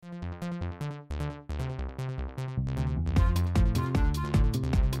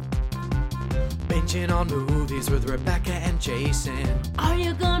Binging on movies with Rebecca and Jason. Are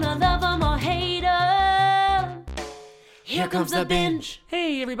you gonna love 'em or hate 'em? Here comes the binge.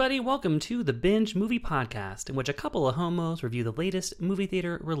 Hey everybody, welcome to the Binge Movie Podcast, in which a couple of homos review the latest movie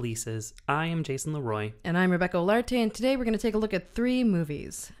theater releases. I am Jason Leroy. And I'm Rebecca Olarte, and today we're going to take a look at 3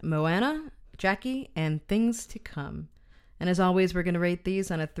 movies: Moana, Jackie, and Things to Come. And as always, we're going to rate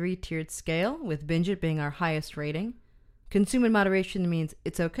these on a 3-tiered scale, with Binge It being our highest rating. Consume in moderation means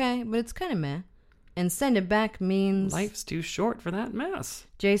it's okay, but it's kind of meh. And send it back means... Life's too short for that mess.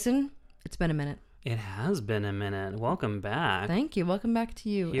 Jason, it's been a minute. It has been a minute. Welcome back. Thank you. Welcome back to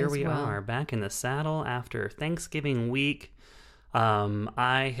you. Here as we well. are, back in the saddle after Thanksgiving week.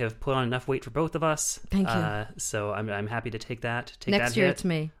 I have put on enough weight for both of us. Thank you. So I'm happy to take that. Next year it's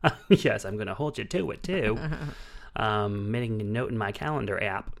me. Yes, I'm going to hold you to it too. Making a note in my calendar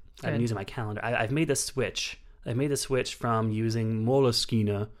app. Good. I've been using my calendar. I've made the switch. I've made the switch from using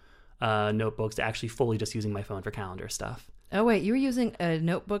Moleskine notebooks to actually fully just using my phone for calendar stuff. Oh, wait. You were using a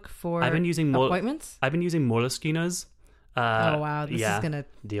notebook for appointments? I've been using Moleskines. Oh, wow. This is going to...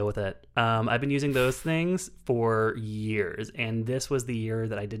 Deal with it. I've been using those things for years, and this was the year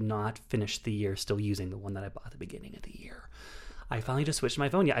that I did not finish the year still using the one that I bought at the beginning of the year. I finally just switched to my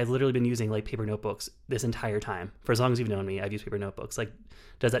phone. Yeah, I've literally been using like paper notebooks this entire time. For as long as you've known me, I've used paper notebooks. Like,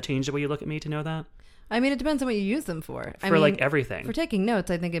 does that change the way you look at me to know that? I mean, it depends on what you use them for. Like everything. For taking notes,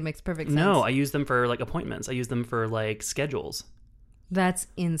 I think it makes perfect sense. No, I use them for like appointments. I use them for like schedules. That's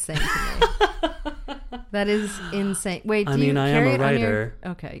insane to me. That is insane. Wait, I am a writer.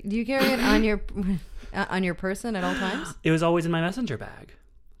 Okay. Do you carry it on your person at all times? It was always in my messenger bag.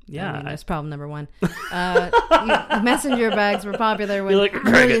 Yeah. I mean, that's problem number 1. Messenger bags were popular when like,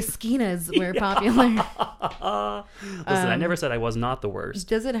 Moleskinas were popular. Listen, I never said I was not the worst.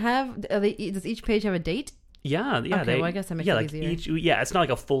 Does it have? Does each page have a date? Yeah. Okay, well, I guess that makes it easier. It's not like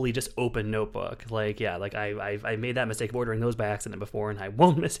a fully just open notebook. Like, I made that mistake of ordering those by accident before, and I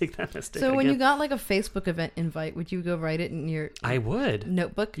won't make that mistake So when again. you got like a Facebook event invite, would you go write it in your I would.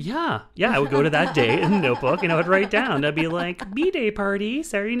 notebook? Yeah, I would go to that day in the notebook, and I would write down. I'd be like, B-Day party,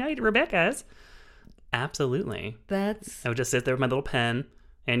 Saturday night at Rebecca's. Absolutely. I would just sit there with my little pen,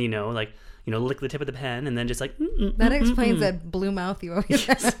 and lick the tip of the pen, and then just like... That explains that blue mouth you always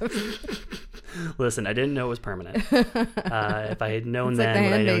have. Listen, I didn't know it was permanent. If I had known then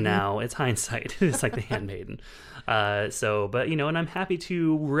what I know now, it's hindsight. It's like the handmaiden. And I'm happy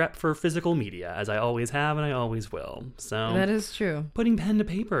to rep for physical media, as I always have and I always will. So that is true. Putting pen to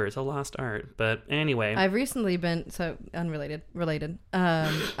paper is a lost art. But anyway. I've recently been, related.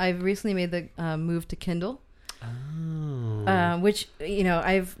 I've recently made the move to Kindle. Oh. Which,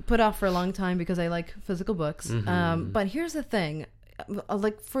 I've put off for a long time because I like physical books. Mm-hmm. But here's the thing.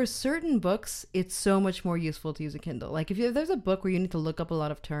 Like, for certain books, it's so much more useful to use a Kindle. Like, if there's a book where you need to look up a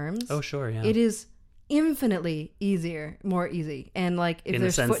lot of terms. Oh, sure, yeah. It is infinitely more easy. And, like, if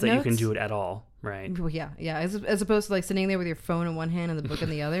there's footnotes... In the sense that you can do it at all, right? Well, yeah. As opposed to, like, sitting there with your phone in one hand and the book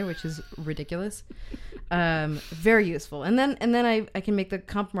in the other, which is ridiculous. Very useful. And then I can make the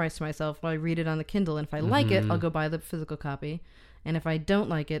compromise to myself while I read it on the Kindle. And if I like it, I'll go buy the physical copy. And if I don't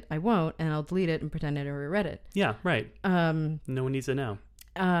like it, I won't, and I'll delete it and pretend I never read it. Yeah, right. No one needs to know.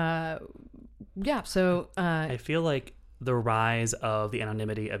 So... I feel like the rise of the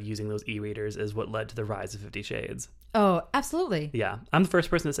anonymity of using those e-readers is what led to the rise of 50 Shades. Oh, absolutely. Yeah. I'm the first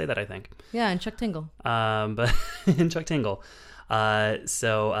person to say that, I think. Yeah, and Chuck Tingle. But and Chuck Tingle.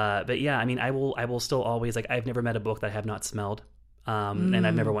 But yeah, I mean, I will still always, like, I've never met a book that I have not smelled. And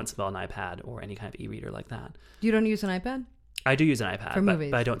I've never once smelled an iPad or any kind of e-reader like that. You don't use an iPad? I do use an iPad, for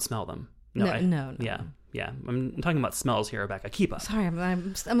movies. But I don't smell them. No. Yeah. I'm talking about smells here, Rebecca. Keep up. Sorry, I'm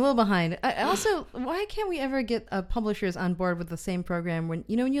a little behind. I also, why can't we ever get publishers on board with the same program when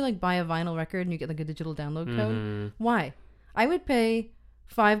you like buy a vinyl record and you get like a digital download code? Why? I would pay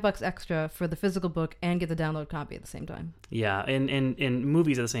 $5 extra for the physical book and get the download copy at the same time. Yeah, and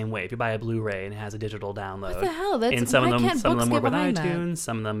movies are the same way. If you buy a Blu-ray and it has a digital download, what the hell? And some of them work with iTunes.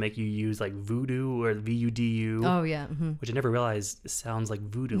 Some of them make you use like Voodoo or VUDU. Oh yeah, which I never realized sounds like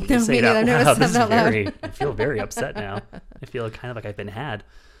voodoo. When no, you say it out loud. This is very. I feel very upset now. I feel kind of like I've been had.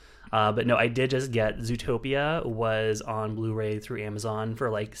 But no, I did just get Zootopia was on Blu-ray through Amazon for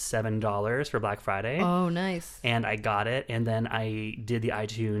like $7 for Black Friday. Oh, nice. And I got it, and then I did the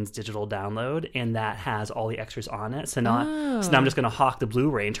iTunes digital download, and that has all the extras on it. So now I'm just going to hawk the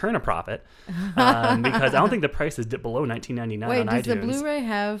Blu-ray and turn a profit because I don't think the price has dipped below $19.99 on iTunes. Wait, does the Blu-ray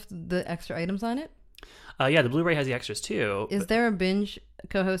have the extra items on it? Yeah, the Blu-ray has the extras too. Is there a binge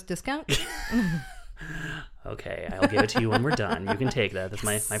co-host discount? Okay, I'll give it to you when we're done. You can take that. That's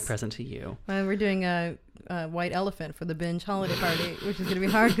my present to you. We're doing white elephant for the binge holiday party, which is going to be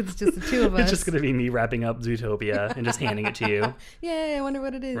hard because it's just the two of us. It's just going to be me wrapping up Zootopia and just handing it to you. Yay, I wonder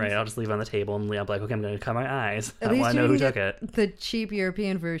what it is. Right, I'll just leave it on the table and I'm like, okay, I'm going to cover my eyes. At I want to know who took it. The cheap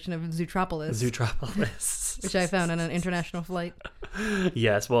European version of Zootropolis. Zootropolis. Which I found on an international flight.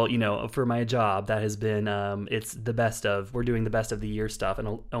 Yes, well, for my job, that has been, it's the best of, we're doing the best of the year stuff,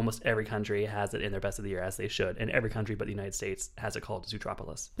 and almost every country has it in their best of the year, as they should. And every country but the United States has it called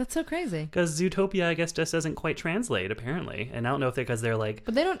Zootropolis. That's so crazy. Because Zootopia, I guess, just doesn't quite translate, apparently. And I don't know if because they're like...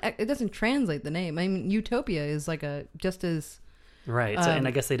 But it doesn't translate the name. I mean, Utopia is like just as... Right, so, and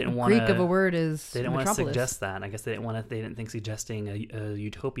I guess they didn't want to... Greek of a word is They didn't want to Metropolis. suggest that. I guess they didn't think suggesting a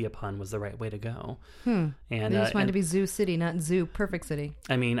utopia pun was the right way to go. And they just wanted to be Zoo City, not Zoo Perfect City.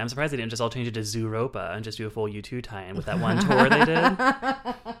 I mean, I'm surprised they didn't just all change it to Zooropa and just do a full U2 tie-in with that one tour they did.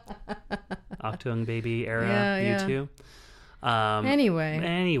 Octung Baby era U2.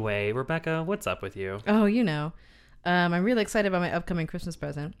 Anyway, Rebecca, what's up with you? Oh, I'm really excited about my upcoming Christmas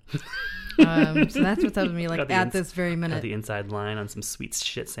present. So that's what's up with me, at this very minute. Got the inside line on some sweet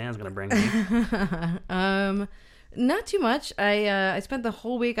shit Sam's gonna bring me. Not too much. I spent the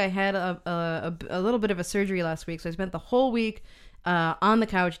whole week. I had a little bit of a surgery last week, so I spent the whole week on the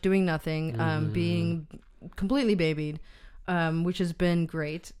couch doing nothing, being completely babied, which has been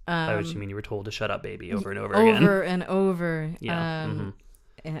great. By which you mean you were told to shut up, baby, over and over again. Over and over. Yeah.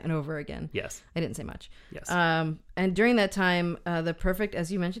 And over again. Yes. I didn't say much. Yes. And during that time, the perfect,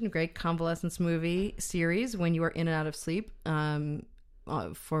 as you mentioned, great convalescence movie series when you are in and out of sleep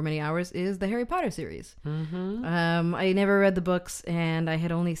for many hours is the Harry Potter series. I never read the books, and I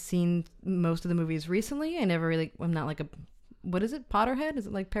had only seen most of the movies recently. I'm not like a, what is it? Potterhead? Is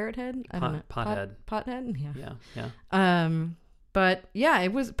it like parrot head? I don't know. Pothead. Pothead? Yeah. Yeah. But yeah,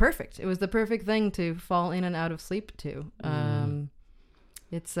 it was perfect. It was the perfect thing to fall in and out of sleep to.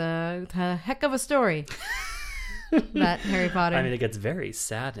 It's a heck of a story, that Harry Potter. I mean, it gets very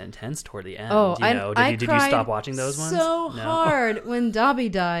sad and intense toward the end. Oh, did you stop watching those ones? So hard when Dobby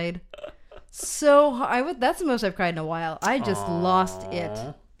died. So hard. That's the most I've cried in a while. I just lost it.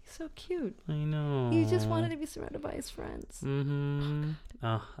 He's so cute. I know. He just wanted to be surrounded by his friends.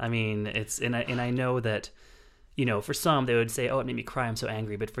 Oh, I mean, and I know that, for some they would say, "Oh, it made me cry. I'm so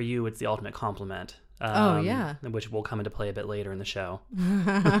angry." But for you, it's the ultimate compliment. Which will come into play a bit later in the show.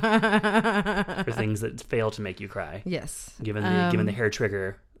 For things that fail to make you cry. Yes. Given the hair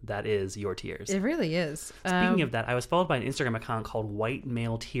trigger that is your tears. It really is. Speaking of that, I was followed by an Instagram account called White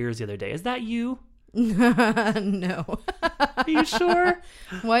Male Tears the other day. Is that you? No. Are you sure?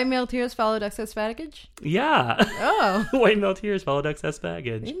 White male tears followed excess baggage? Yeah. Oh. White male tears followed excess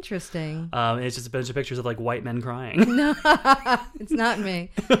baggage. Interesting. It's just a bunch of pictures of white men crying. No, it's not me.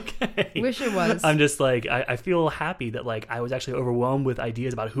 Okay. Wish it was. I'm just I feel happy that I was actually overwhelmed with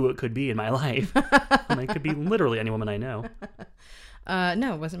ideas about who it could be in my life. And it could be literally any woman I know.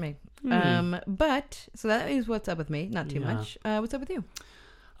 No, it wasn't me. But so that is what's up with me. Not too much. What's up with you?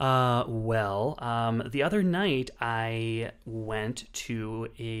 The other night I went to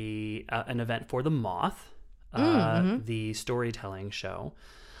an event for The Moth, the storytelling show.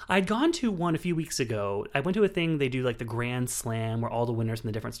 I'd gone to one a few weeks ago. I went to a thing they do the Grand Slam where all the winners from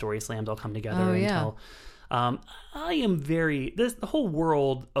the different story slams all come together and tell. I am the whole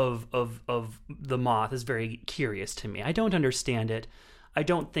world of The Moth is very curious to me. I don't understand it. I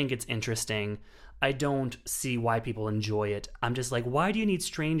don't think it's interesting. I don't see why people enjoy it. I'm just why do you need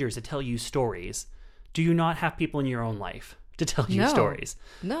strangers to tell you stories? Do you not have people in your own life to tell you stories?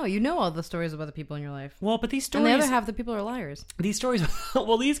 No, you know all the stories about the people in your life. Well, but these stories... And the other half of the people are liars. These stories...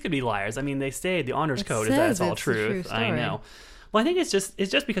 Well, these could be liars. I mean, they say the honors code is that it's all truth. I know. Well, I think it's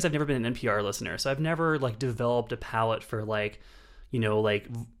just because I've never been an NPR listener, so I've never developed a palate for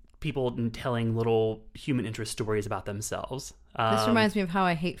people telling little human interest stories about themselves. This reminds me of how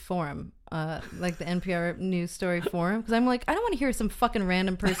I hate Forum, the NPR news story Forum, because I'm I don't want to hear some fucking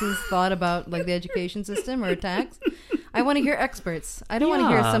random person's thought about the education system or tax. I want to hear experts. I don't want to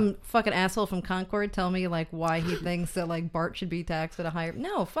hear some fucking asshole from Concord tell me why he thinks that Bart should be taxed at a higher.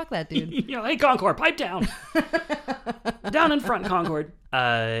 No, fuck that dude. Hey Concord, pipe down. Down in front, Concord.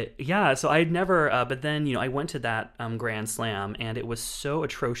 So I'd never, but then, I went to that Grand Slam and it was so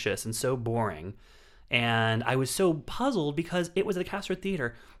atrocious and so boring. And I was so puzzled because it was at the Castro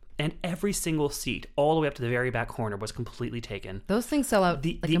Theater and every single seat, all the way up to the very back corner, was completely taken. Those things sell out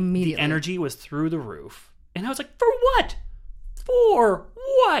immediately. The energy was through the roof. And I was for what? For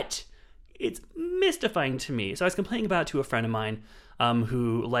what? It's mystifying to me. So I was complaining about it to a friend of mine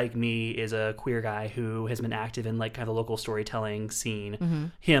who, like me, is a queer guy who has been active in kind of the local storytelling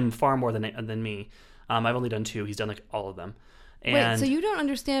scene. Him far more than me. I've only done 2. He's done all of them. Wait, so you don't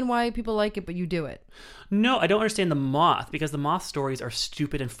understand why people like it, but you do it? No, I don't understand the Moth because the Moth stories are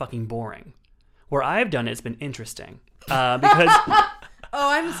stupid and fucking boring. Where I've done it, it's been interesting. Because... Oh,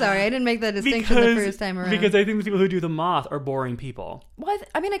 I'm sorry. I didn't make that distinction the first time around. Because I think the people who do the Moth are boring people. Well,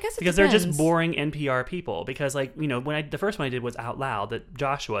 I mean, I guess it because depends. they're just boring NPR people. Because, like, you know, the first one I did was Out Loud that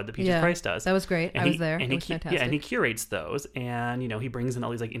Joshua, the Peaches Price, does. That was great. I was there. It was fantastic. Yeah, and he curates those, and you know, he brings in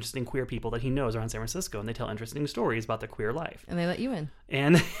all these like interesting queer people that he knows around San Francisco, and they tell interesting stories about their queer life. And they let you in.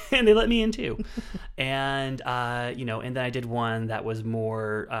 And they let me in too. And you know, and then I did one that was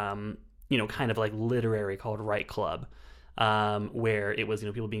more you know, kind of like literary called Right Club. Where it was, you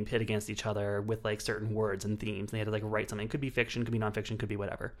know, people being pit against each other with like certain words and themes. And they had to like write something. It could be fiction, could be nonfiction, could be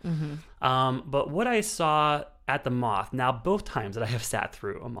whatever. But what I saw at the Moth, now both times that I have sat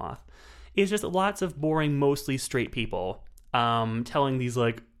through a Moth, is just lots of boring, mostly straight people telling these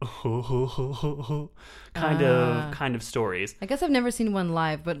like kind of stories. I guess I've never seen one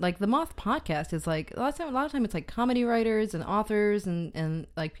live, but like the Moth podcast is like a lot of time it's like comedy writers and authors and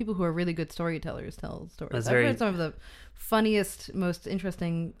like people who are really good storytellers tell stories. I've heard some of the funniest, most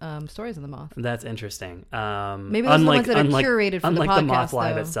interesting stories of the Moth. That's interesting. Maybe those are the ones that are curated for the podcast. Unlike the Moth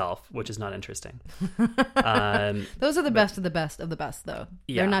Live itself, which is not interesting. Those are the best of the best of the best, though.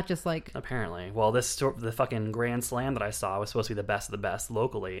 Yeah, they're not just like... Apparently. Well, the fucking Grand Slam that I saw was supposed to be the best of the best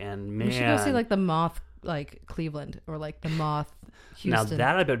locally, and man... We should go see like the Moth, like Cleveland, or like the Moth Houston. Now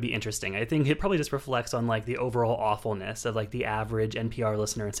that I bet would be interesting. I think it probably just reflects on like the overall awfulness of like the average NPR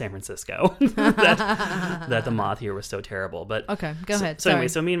listener in San Francisco. that the Moth here was so terrible. But okay, go ahead. So anyway,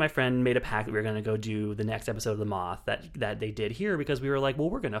 so me and my friend made a pact that we were going to go do the next episode of the Moth that they did here because we were like, well,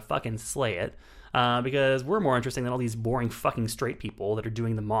 we're going to fucking slay it because we're more interesting than all these boring fucking straight people that are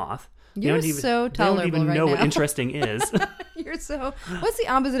doing the Moth. You're so tolerable They don't even right know now. what interesting is. You're so... What's the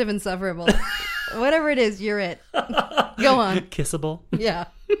opposite of insufferable? Whatever it is, you're it. Go on. Kissable. Yeah.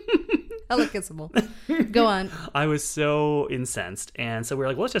 Hella kissable. Go on. I was so incensed. And so we were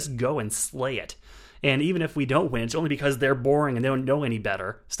like, well, let's just go and slay it. And even if we don't win, it's only because they're boring and they don't know any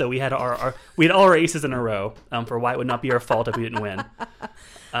better. So we had we had all our aces in a row for why it would not be our fault if we didn't win.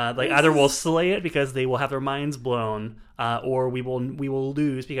 Either we'll slay it because they will have their minds blown, or we will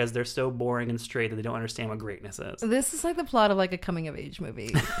lose because they're so boring and straight that they don't understand what greatness is. This is like the plot of like a coming of age movie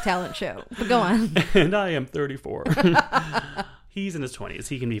talent show. But go on. And I am 34. He's in his 20s.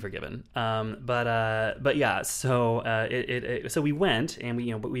 He can be forgiven. But yeah. So so we went and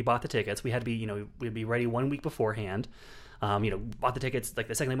we bought the tickets. We had to be we'd be ready 1 week beforehand. Bought the tickets like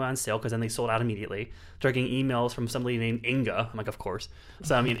the second they went on sale because then they sold out immediately. Started getting emails from somebody named Inga. I'm like, of course.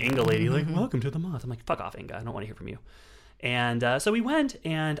 So I mean, Inga lady, like, welcome to the Moth. I'm like, fuck off, Inga. I don't want to hear from you. And so we went,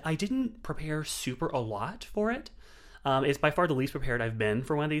 and I didn't prepare super a lot for it. It's by far the least prepared I've been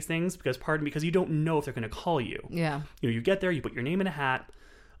for one of these things because you don't know if they're going to call you. Yeah. You get there, you put your name in a hat,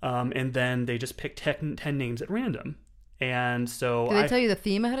 and then they just pick 10 names at random. And so Did they tell you the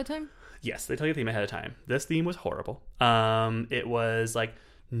theme ahead of time? Yes, they tell you the theme ahead of time. This theme was horrible. It was like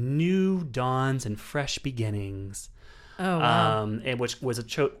new dawns and fresh beginnings. Oh, wow. And which was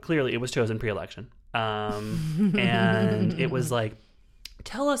clearly it was chosen pre-election. And it was like,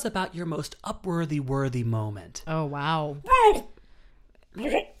 tell us about your most worthy moment. Oh, wow.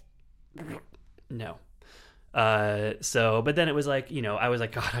 No. But then it was like, I was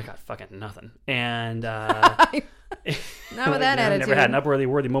like, God, I got fucking nothing. And Not with that attitude. I've never had an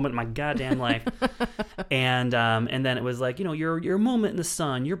worthy moment in my goddamn life. And then it was like, your moment in the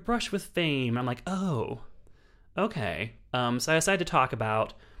sun, your brush with fame. I'm like, oh, okay. So I decided to talk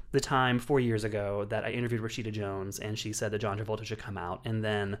about the time 4 years ago that I interviewed Rashida Jones, and she said that John Travolta should come out. And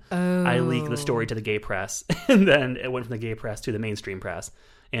then I leaked the story to the gay press. And then it went from the gay press to the mainstream press.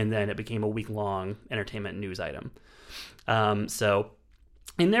 And then it became a week-long entertainment news item. So,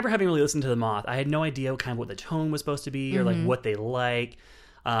 and never having really listened to The Moth, I had no idea kind of what the tone was supposed to be or like what they like.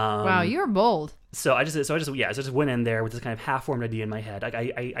 Wow, you're bold. I just went in there with this kind of half-formed idea in my head. Like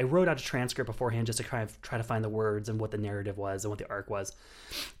I wrote out a transcript beforehand just to kind of try to find the words and what the narrative was and what the arc was.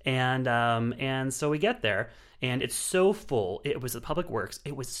 And so we get there, and it's so full. It was the Public Works.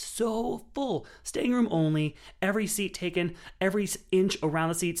 It was so full. Standing room only. Every seat taken. Every inch around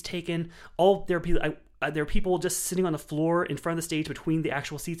the seats taken. There are people just sitting on the floor in front of the stage between the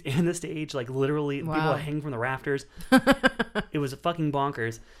actual seats and the stage. Like literally, people hanging from the rafters. It was fucking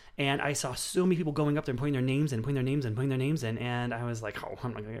bonkers. And I saw so many people going up there and putting their names in. And I was like, oh,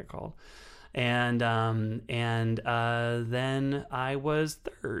 I'm not going to get called. And then I was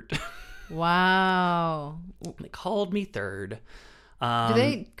third. Wow. They called me third. Do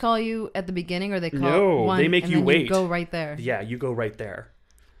they call you at the beginning, or they call no, one? They make and you then wait. You go right there. Yeah, you go right there.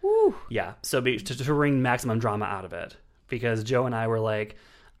 Woo. Yeah, so to wring maximum drama out of it. because Joe and I were like,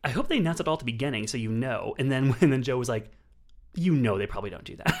 I hope they announce it all at the beginning so you know. And then Joe was like, you know they probably don't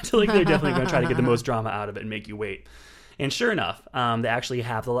do that. So like they're definitely going to try to get the most drama out of it and make you wait. And sure enough, they actually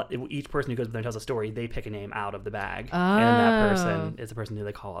have each person who goes up there and tells a story, they pick a name out of the bag. And that person is the person who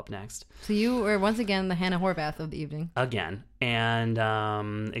they call up next. So you were once again the Hannah Horvath of the evening. Again. And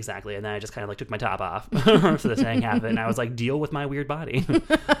exactly. And then I just kind of like took my top off so this thing happened. And I was like, deal with my weird body.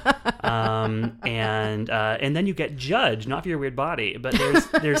 And then you get judged, not for your weird body, but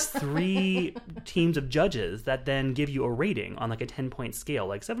there's 3 teams of judges that then give you a rating on like a 10-point scale,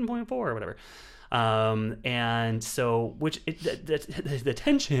 like 7.4 or whatever. And so, the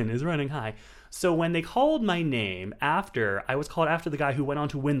tension is running high. So when they called my name I was called after the guy who went on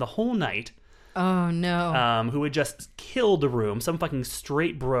to win the whole night. Oh no. Who had just killed the room. Some fucking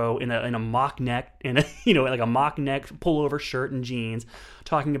straight bro in a mock neck, like a mock neck pullover shirt and jeans,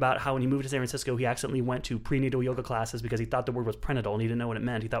 talking about how when he moved to San Francisco, he accidentally went to prenatal yoga classes because he thought the word was prenatal and he didn't know what it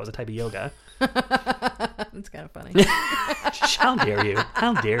meant. He thought it was a type of yoga. That's kind of funny. How dare you?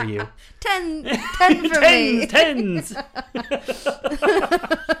 How dare you? 10 for me. Tens.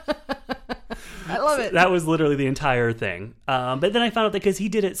 I love it. That was literally the entire thing. But then I found out that because he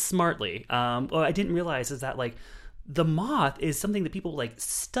did it smartly. What I didn't realize is that like the moth is something that people like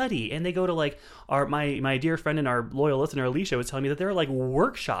study, and they go to like my dear friend and our loyal listener Alicia was telling me that there are like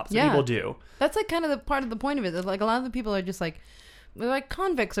workshops that people do. That's like kind of the part of the point of it. Like a lot of the people are just like they're like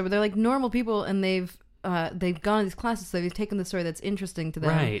convicts or they're like normal people, and they've gone to these classes, so they've taken the story that's interesting to them,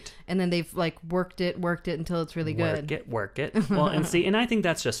 right? And then they've like worked it until it's really good. Work it. Well, and I think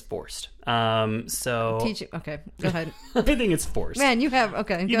that's just forced. So teaching. Okay, go ahead. I think it's forced. Man, you have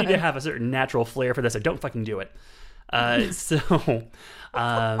You need to have a certain natural flair for this. Or don't fucking do it.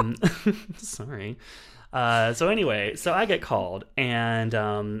 Sorry. So anyway, so I get called, and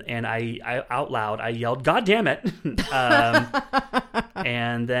I out loud I yelled, "God damn it!"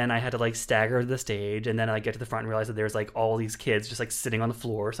 And then I had to like stagger to the stage, and then I get to the front and realize that there's like all these kids just like sitting on the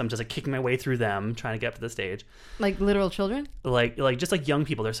floor. So I'm just like kicking my way through them, trying to get up to the stage. Like literal children? Like just like young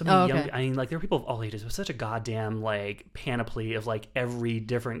people. There's so many young. I mean, like there are people of all ages. It was such a goddamn like panoply of like every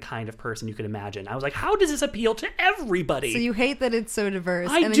different kind of person you could imagine. I was like, how does this appeal to everybody? So you hate that it's so diverse.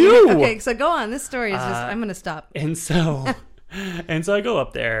 I do. Okay, so go on. This story is just. I'm gonna stop. And so I go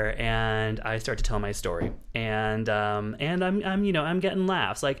up there and I start to tell my story, and I'm getting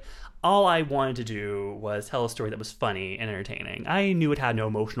laughs. Like all I wanted to do was tell a story that was funny and entertaining. I knew it had no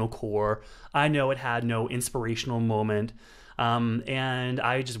emotional core. I know it had no inspirational moment, and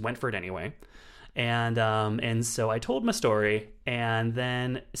I just went for it anyway. And so I told my story, and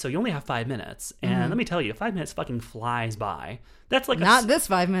then so you only have 5 minutes, and let me tell you, 5 minutes fucking flies by. That's like not this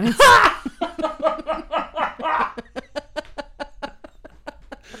 5 minutes.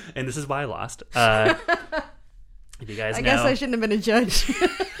 And this is why I lost. If you guys I guess I shouldn't have been a judge.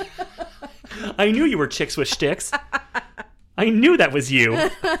 I knew you were chicks with shticks. I knew that was you.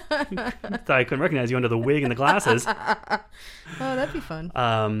 Thought I couldn't recognize you under the wig and the glasses. Oh, that'd be fun.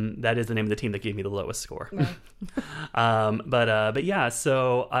 That is the name of the team that gave me the lowest score. Yeah. But yeah,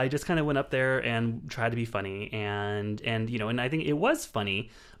 so I just kind of went up there and tried to be funny, and I think it was funny,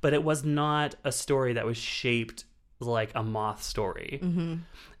 but it was not a story that was shaped like a moth story. Mm-hmm.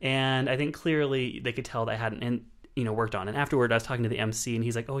 And I think clearly they could tell that I hadn't worked on. And afterward I was talking to the MC, and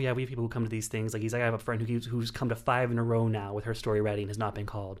he's like, oh yeah, we have people who come to these things. Like he's like, I have a friend who's come to 5 in a row now with her story ready and has not been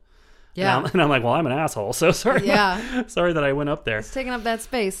called. Yeah. And I'm like, well, I'm an asshole, so sorry. Yeah. Sorry that I went up there. It's taking up that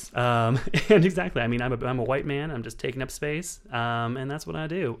space. And exactly. I mean, I'm a white man. I'm just taking up space. And that's what I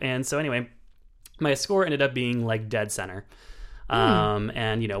do. And so anyway, my score ended up being like dead center.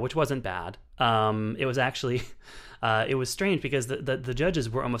 And which wasn't bad. It was actually, it was strange because the judges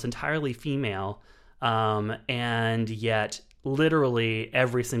were almost entirely female. And yet literally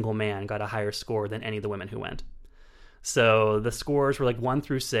every single man got a higher score than any of the women who went. So the scores were like 1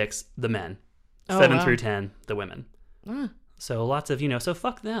 through 6, the men, 7 through 10, the women. So lots of, so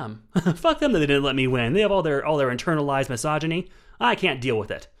fuck them. Fuck them that they didn't let me win. They have all their internalized misogyny. I can't deal with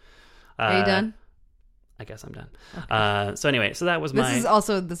it. Are you done? I guess I'm done. Okay. So anyway, so that was This is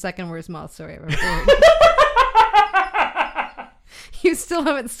also the second worst moth story I've ever heard. You still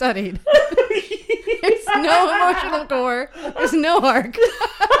haven't studied. There's no emotional core. There's no arc.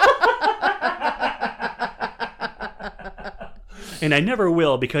 And I never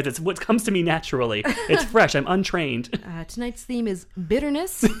will, because it's what comes to me naturally. It's fresh. I'm untrained. Tonight's theme is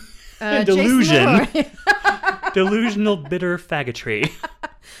bitterness. Delusion. Delusional bitter faggotry.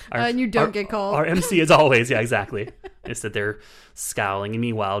 And you don't get called. Our MC is always, yeah, exactly. It's that they're scowling. And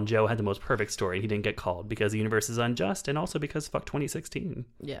meanwhile, Joe had the most perfect story. He didn't get called because the universe is unjust, and also because fuck 2016.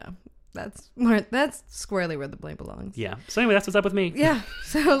 Yeah. That's squarely where the blame belongs. Yeah. So anyway, that's what's up with me. Yeah.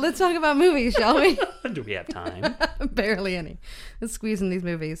 So let's talk about movies, shall we? Do we have time? Barely any. Let's squeeze in these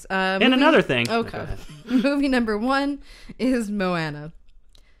movies. And another thing. Okay. Movie number 1 is Moana.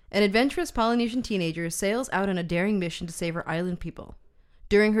 An adventurous Polynesian teenager sails out on a daring mission to save her island people.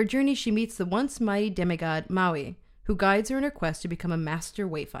 During her journey, she meets the once mighty demigod Maui, who guides her in her quest to become a master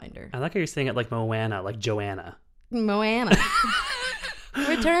wayfinder. I like how you're saying it like Moana, like Joanna. Moana.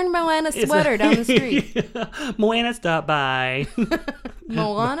 Return Moana's sweater down the street. Moana stopped by.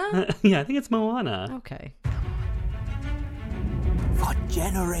 Moana? Yeah, I think it's Moana. Okay. For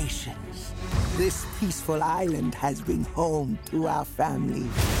generations, this peaceful island has been home to our family.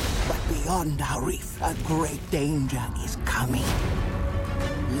 But beyond our reef, a great danger is coming.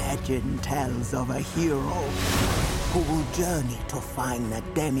 Legend tells of a hero who will journey to find the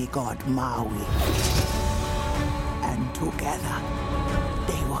demigod Maui. And together,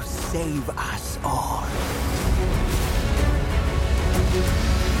 they will save us all.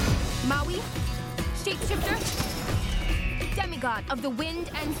 Maui, shapeshifter, demigod of the wind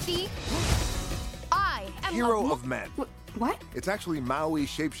and sea. I am Hero of men. What? It's actually Maui,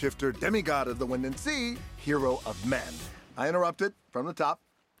 shapeshifter, demigod of the wind and sea, hero of men. I interrupted from the top.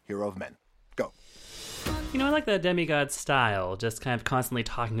 Hero of men. Go. You know, I like the demigod style, just kind of constantly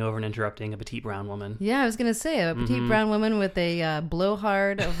talking over and interrupting a petite brown woman. Yeah, I was gonna say a petite brown woman with a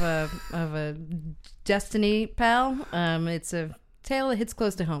blowhard of a destiny pal. It's a tale that hits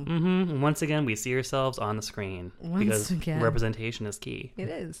close to home. And once again, we see ourselves on the screen because representation is key. It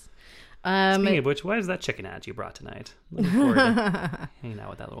is. Speaking of which, what is that chicken ad you brought tonight? Looking forward to hanging out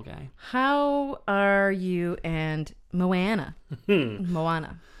with that little guy. How are you and Moana?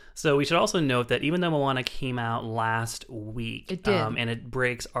 Moana. So we should also note that even though Moana came out last week, it did. And it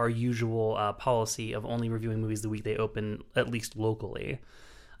breaks our usual policy of only reviewing movies the week they open, at least locally,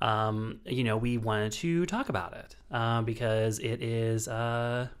 we wanted to talk about it because it is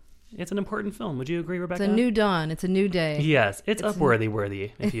it's an important film. Would you agree, Rebecca? It's a new dawn. It's a new day. Yes, it's Upworthy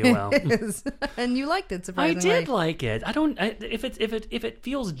worthy, if you will. It is. And you liked it, surprisingly. I did like it. If it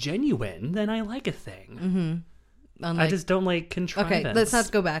feels genuine, then I like a thing. Mm-hmm. I just don't like contrivance. Okay, let's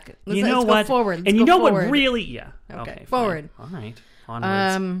not go back. Let's what? Go forward. And you know what really... Yeah. Okay, forward. Fine. All right.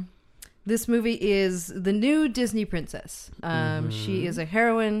 Onwards. This movie is the new Disney princess. She is a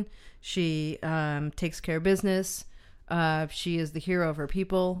heroine. She takes care of business. She is the hero of her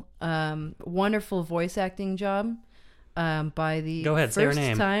people. Wonderful voice acting job by the Go ahead, first say her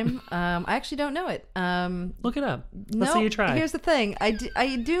name. time. I actually don't know it. Look it up. Let's see you try. Here's the thing. I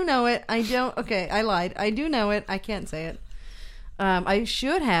do know it. I don't. Okay, I lied. I do know it. I can't say it. I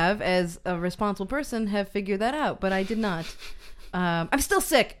should have, as a responsible person, have figured that out, but I did not. I'm still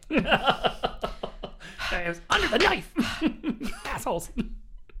sick. I was under the knife. Assholes.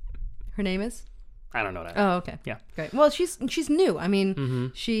 Her name is? I don't know that. Oh, okay. Yeah. Great. Well, she's new. I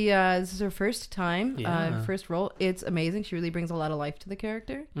mean, she this is her first time, first role. It's amazing. She really brings a lot of life to the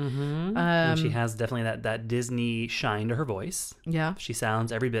character. And she has definitely that Disney shine to her voice. Yeah. She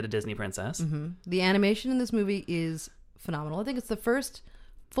sounds every bit a Disney princess. The animation in this movie is phenomenal. I think it's the first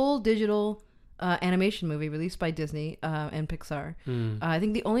full digital animation movie released by Disney and Pixar. I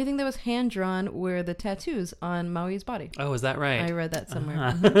think the only thing that was hand-drawn were the tattoos on Maui's body. Oh, is that right? I read that somewhere.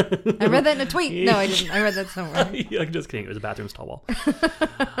 I read that in a tweet. No, I didn't. I read that somewhere. I'm just kidding. It was a bathroom stall wall.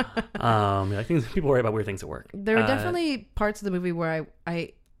 I think people worry about weird things at work. There are definitely parts of the movie where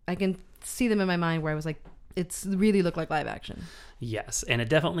I can see them in my mind where I was like, it's really looked like live action. Yes, and it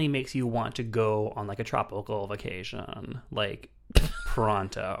definitely makes you want to go on like a tropical vacation, like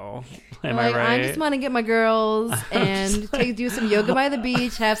pronto. Am I right? I just want to get my girls and do some yoga by the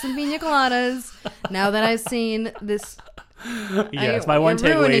beach, have some pina coladas. Now that I've seen this, yes, my one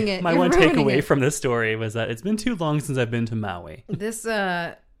takeaway from this story was that it's been too long since I've been to Maui. This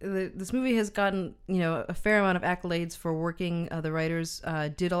movie has gotten a fair amount of accolades for working. The writers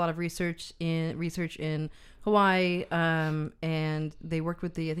did a lot of research in Hawaii, and they worked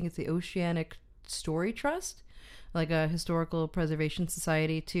with I think it's the Oceanic Story Trust, like a historical preservation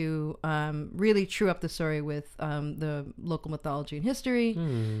society, to really true up the story with the local mythology and history.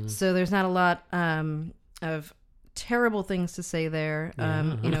 So there's not a lot of terrible things to say there.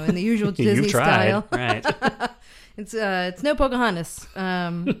 In the usual Disney style. Right. It's no Pocahontas,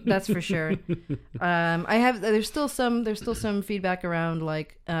 that's for sure. There's still some feedback around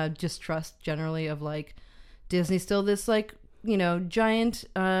like distrust generally of like Disney's still this like giant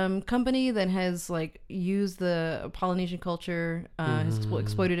company that has like used the Polynesian culture, has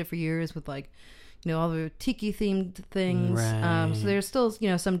exploited it for years with like all the tiki themed things. Right. So there's still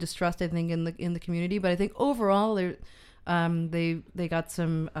some distrust, I think, in the community, but I think overall They got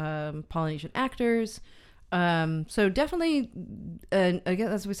some Polynesian actors. So definitely, again,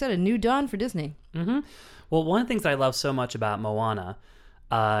 as we said, a new dawn for Disney. Mm-hmm. Well, one of the things that I love so much about Moana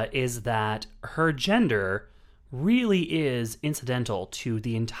is that her gender really is incidental to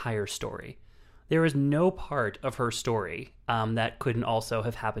the entire story. There is no part of her story that couldn't also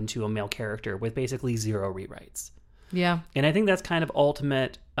have happened to a male character with basically zero rewrites. Yeah. And I think that's kind of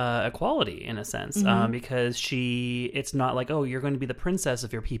ultimate equality in a sense, because it's not like, oh, you're going to be the princess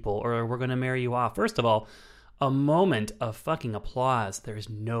of your people or we're going to marry you off. First of all, a moment of fucking applause. There's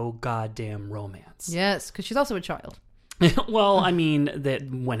no goddamn romance. Yes, because she's also a child. Well, I mean,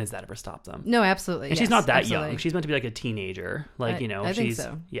 when has that ever stopped them? No, absolutely. And she's not that young. She's meant to be like a teenager. Like, I think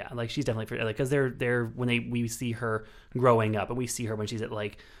so. Yeah, like she's definitely, like, because they're when we see her growing up, and we see her when she's at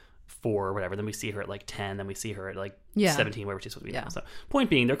like 4 or whatever, then we see her at like 10, then we see her at like 17, wherever she's supposed to be now. So point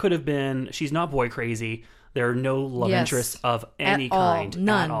being, there could have been, she's not boy crazy. There are no love interests of any kind.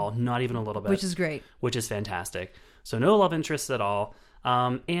 None. At all. Not even a little bit. Which is great. Which is fantastic. So no love interests at all.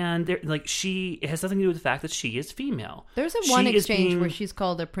 And it has nothing to do with the fact that she is female. There's one exchange where she's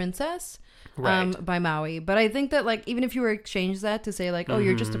called a princess by Maui. But I think that, like, even if you were to exchange that to say, like, oh,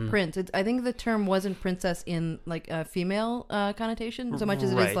 you're just a prince, I think the term wasn't princess in, like, a female connotation so much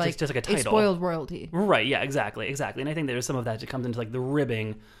as it is, like, just like a title. spoiled royalty. Right, yeah, exactly. And I think there's some of that that comes into, like, the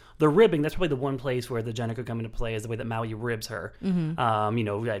ribbing. The ribbing, that's probably the one place where the gender could come into play, is the way that Maui ribs her.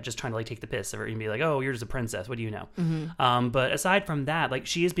 Just trying to, like, take the piss of her and be like, oh, you're just a princess. What do you know? But aside from that, like,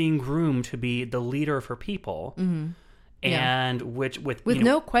 she is being groomed to be the leader of her people. And with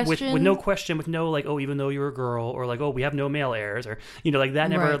no question. With no question, with no, like, oh, even though you're a girl, or like, oh, we have no male heirs, or, like,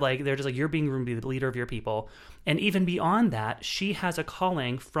 that never, like, they're just like, you're being groomed to be the leader of your people. And even beyond that, she has a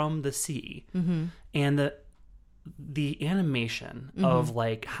calling from the sea. And the animation of,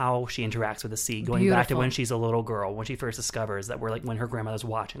 like, how she interacts with the sea, going back to when she's a little girl, when she first discovers that we're, like, when her grandmother's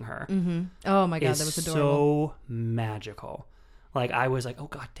watching her. Oh my god, that was adorable. So magical. Like, I was like, oh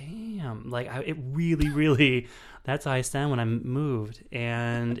god damn, like, it really, really, that's how I sound when I'm moved,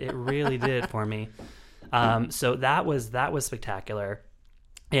 and it really did it for me. So that was spectacular.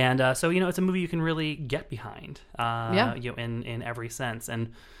 And so, it's a movie you can really get behind, in every sense.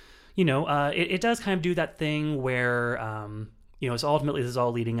 And it does kind of do that thing where, so ultimately this is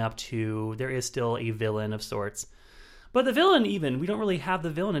all leading up to, there is still a villain of sorts. But the villain, we don't really have the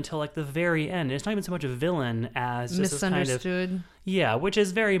villain until, like, the very end. And it's not even so much a villain as just misunderstood. This kind of, which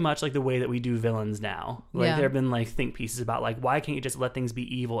is very much like the way that we do villains now. Like, there have been, like, think pieces about, like, why can't you just let things be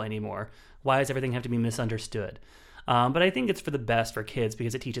evil anymore? Why does everything have to be misunderstood? But I think it's for the best for kids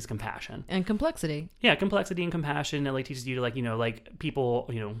because it teaches compassion and complexity. Yeah, complexity and compassion. It, like, teaches you to, like, like,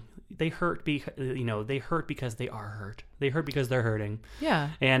 people, they hurt they hurt because they are hurt. They hurt because they're hurting. Yeah.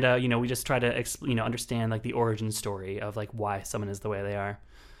 And we just try to understand, like, the origin story of, like, why someone is the way they are.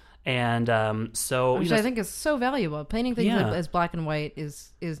 And so, which I think is so valuable. Painting things as black and white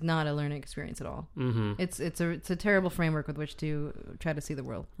is not a learning experience at all. It's a terrible framework with which to try to see the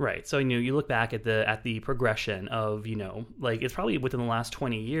world. Right. So you look back at the progression of, like, it's probably within the last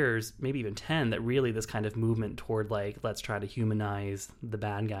 20 years, maybe even 10, that really this kind of movement toward, like, let's try to humanize the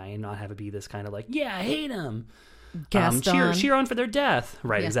bad guy and not have it be this kind of, like, yeah, I hate him. Gaston. Cheer on for their death.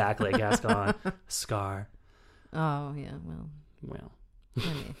 Right. Yeah. Exactly. Gaston. Scar. Oh yeah. Well. I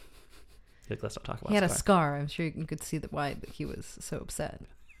mean, like, let's not talk about. He had a scar. I'm sure you could see why he was so upset.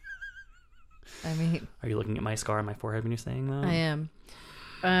 I mean, are you looking at my scar on my forehead when you're saying that? I am.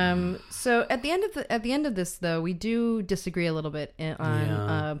 So at the end of this, though, we do disagree a little bit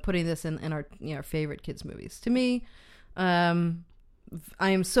on putting this in our favorite kids movies. To me, I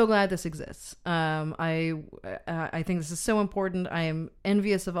am so glad this exists. I think this is so important. I am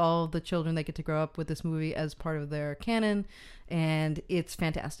envious of all the children that get to grow up with this movie as part of their canon, and it's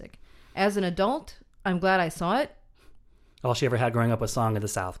fantastic. As an adult, I'm glad I saw it. All she ever had growing up was Song of the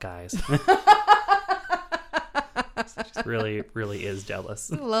South, guys. Just really, really is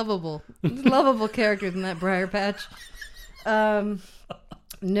jealous. Lovable characters in that briar patch.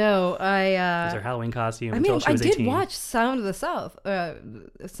 No, it was her Halloween costume. I until she was 18. I did watch Sound of the South,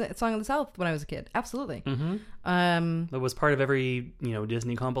 Song of the South when I was a kid. Absolutely. It was part of every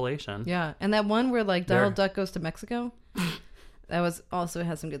Disney compilation. Yeah, and that one where, like, Donald Duck goes to Mexico. That was also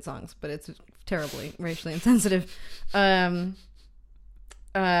has some good songs, but it's terribly racially insensitive. As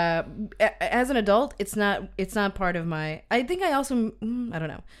an adult, it's not part of my. I think I also I don't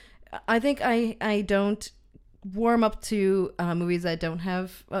know. I think I don't warm up to movies that don't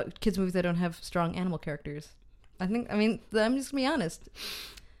have kids movies that don't have strong animal characters. I'm just gonna be honest.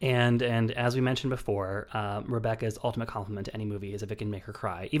 And as we mentioned before, Rebecca's ultimate compliment to any movie is if it can make her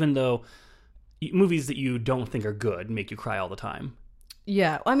cry, even though movies that you don't think are good make you cry all the time.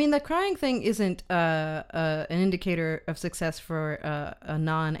 Yeah, I mean, the crying thing isn't an indicator of success for a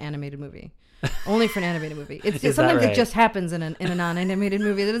non-animated movie. Only for an animated movie. It's Is that sometimes right? it just happens in a non-animated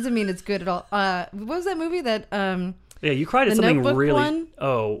movie. That doesn't mean it's good at all. What was that movie that? Yeah, you cried at The something Notebook really. one?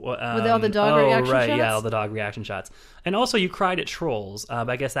 With all the dog reaction right, shots? yeah, all the dog reaction shots, and also you cried at Trolls.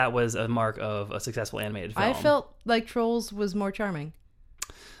 I guess that was a mark of a successful animated film. I felt like Trolls was more charming.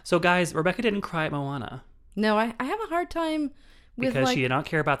 So, guys, Rebecca didn't cry at Moana No, I have a hard time with because she did not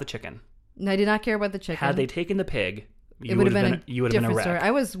care about the chicken. I did not care about the chicken. Had they taken the pig, It would have been you a would have been a different wreck. story.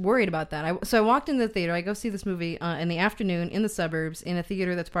 I was worried about that. So I walked into the theater. I go see this movie in the afternoon in the suburbs in a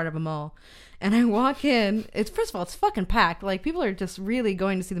theater that's part of a mall. And I walk in. First of all, it's fucking packed. Like, people are just really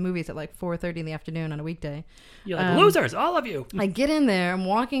going to see the movies at like 4:30 in the afternoon on a weekday. You're like, losers, all of you. I get in there. I'm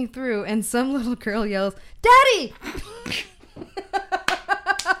walking through, and some little girl yells, "Daddy!"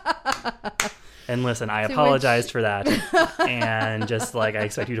 And listen, I apologized for that. And just like I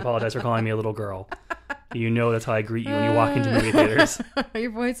expect you to apologize for calling me a little girl. You know that's how I greet you when you walk into movie theaters.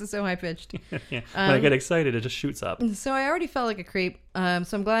 Your voice is so high pitched. Yeah. When I get excited, it just shoots up. So I already felt like a creep. So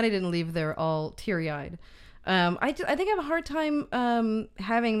I'm glad I didn't leave there all teary eyed. I think I have a hard time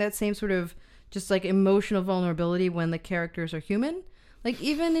having that same sort of just like emotional vulnerability when the characters are human. Like,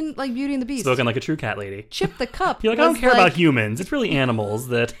 even in like Beauty and the Beast. Spoken like a true cat lady. Chip the Cup. You're like, I don't care about humans. It's really animals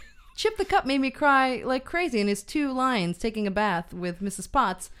that... Chip the Cup made me cry like crazy in his 2 lines taking a bath with Mrs.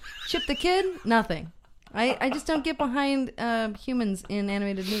 Potts. Chip the Kid, nothing. I just don't get behind humans in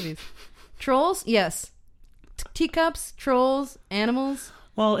animated movies. Trolls, yes. Teacups, trolls, animals.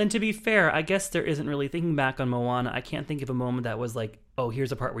 Well, and to be fair, I guess there isn't really, thinking back on Moana, I can't think of a moment that was like, oh,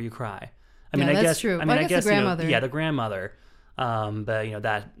 here's a part where you cry. I mean, Yeah, I that's guess, true. I mean, Well, I I guess guess the grandmother. the grandmother. But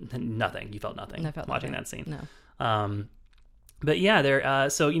that nothing. You felt nothing I felt watching nothing. that scene. No. But yeah, there.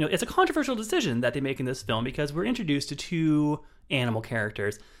 So it's a controversial decision that they make in this film because we're introduced to 2 animal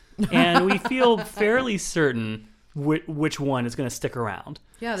characters, and we feel fairly certain which one is going to stick around.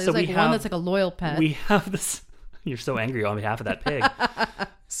 Yeah, there's so like one that's like a loyal pet. We have this. You're so angry on behalf of that pig.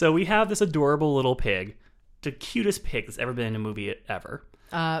 So we have this adorable little pig, the cutest pig that's ever been in a movie ever.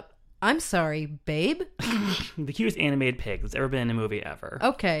 I'm sorry, babe? The cutest animated pig that's ever been in a movie ever.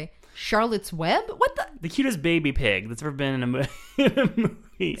 Okay. Charlotte's Web? What the? The cutest baby pig that's ever been in a movie ever.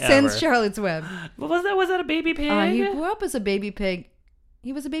 Since Charlotte's Web. What was that? Was that a baby pig? He grew up as a baby pig.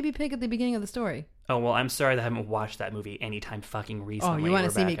 He was a baby pig at the beginning of the story. Oh, well, I'm sorry that I haven't watched that movie anytime fucking recently. Oh, you want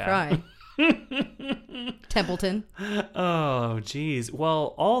to see me Rebecca. cry? Templeton. Oh, geez.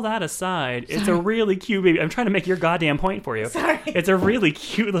 Well, all that aside, it's a really cute baby. I'm trying to make your goddamn point for you. Sorry. It's a really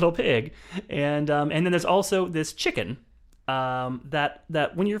cute little pig. And then there's also this chicken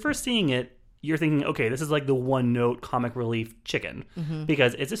that when you're first seeing it, you're thinking, okay, this is like the one-note comic relief chicken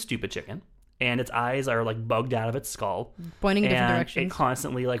because it's a stupid chicken. And its eyes are like bugged out of its skull, Pointing in different and directions. it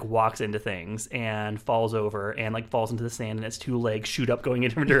constantly like walks into things and falls over and like falls into the sand, and its 2 legs shoot up going in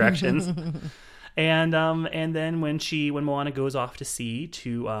different directions. And then when Moana goes off to sea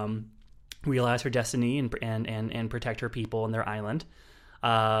to realize her destiny and protect her people and their island,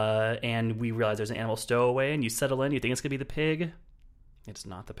 and we realize there's an animal stowaway, and you settle in, you think it's gonna be the pig. It's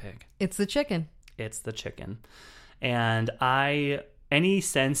not the pig. It's the chicken. It's the chicken. And any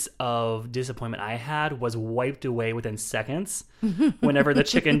sense of disappointment I had was wiped away within seconds whenever the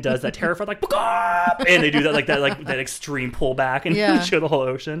chicken does that terrified, like, and they do that, like that extreme pullback and show the whole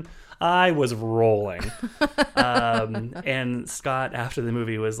ocean. I was rolling. And Scott, after the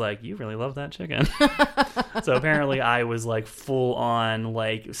movie, was like, you really love that chicken. So apparently I was like full on,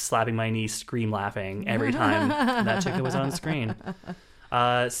 like slapping my knee, scream laughing every time that chicken was on screen.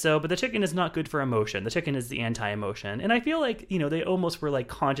 But the chicken is not good for emotion. The chicken is the anti-emotion. And I feel like, they almost were like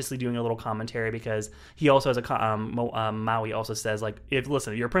consciously doing a little commentary because he also has Maui also says, like, if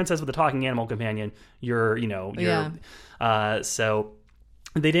you're a princess with a talking animal companion, so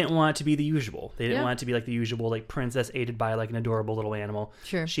they didn't want it to be the usual. They didn't want it to be like the usual, like, princess aided by like an adorable little animal.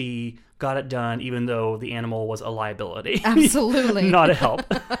 Sure. She got it done even though the animal was a liability. Absolutely. Not a help.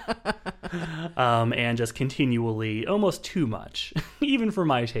 And just continually, almost too much. Even for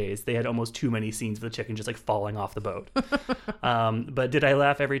my taste, they had almost too many scenes of the chicken just like falling off the boat. But did I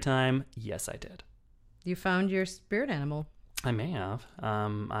laugh every time? Yes, I did. You found your spirit animal. I may have.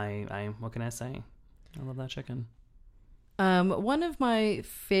 What can I say? I love that chicken. One of my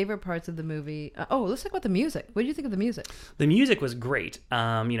favorite parts of the movie. Let's talk about the music. What did you think of the music? The music was great.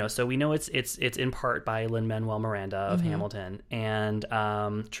 So we know it's in part by Lin-Manuel Miranda of Hamilton, and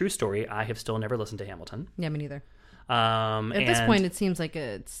true story, I have still never listened to Hamilton. Yeah, me neither. At this point, it seems like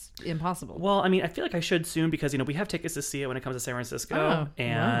it's impossible. Well, I mean, I feel like I should soon because we have tickets to see it when it comes to San Francisco,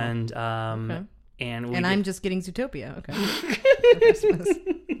 And I'm just getting Zootopia. Okay. For Christmas.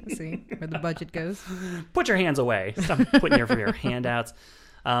 Let's see where the budget goes. Put your hands away. Stop putting your handouts.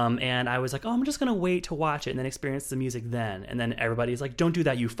 And I was like, I'm just going to wait to watch it and then experience the music then. And then everybody's like, don't do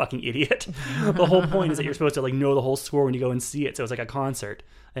that, you fucking idiot. The whole point is that you're supposed to like know the whole score when you go and see it. So it's like a concert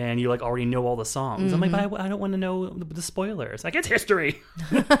and you like already know all the songs. I'm like, but I don't want to know the spoilers. Like, it's history.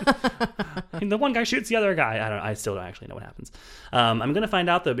 And the one guy shoots the other guy. I still don't actually know what happens. I'm going to find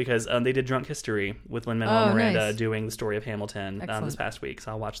out though, because they did Drunk History with Lin-Manuel Miranda nice. doing the story of Hamilton this past week.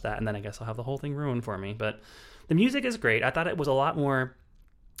 So I'll watch that. And then I guess I'll have the whole thing ruined for me. But the music is great. I thought it was a lot more...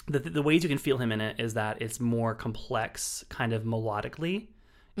 The ways you can feel him in it is that it's more complex kind of melodically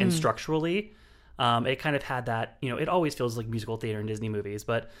and structurally. It kind of had that, it always feels like musical theater in Disney movies,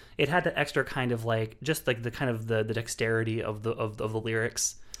 but it had that extra kind of like, just like the kind of the dexterity of the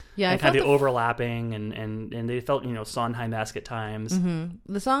lyrics. Yeah, and kind of the overlapping and they felt, Sondheim-esque at times.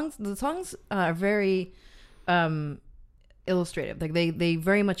 Mm-hmm. The songs are very illustrative. Like they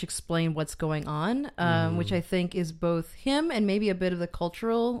very much explain what's going on, which I think is both him and maybe a bit of the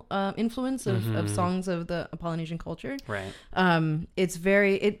cultural influence of songs of the Polynesian culture. Right. It's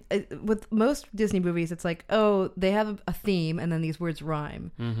very with most Disney movies, it's like, oh, they have a theme and then these words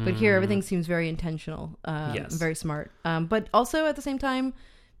rhyme. But here everything seems very intentional, very smart. But also at the same time,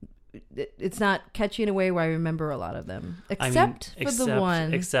 it's not catchy in a way where I remember a lot of them, except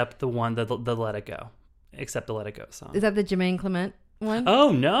the one, the Let It Go. Except the Let It Go song. Is that the Jermaine Clement one?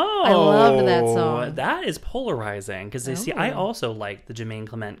 Oh, no. I loved that song. That is polarizing. Because see, I also like the Jermaine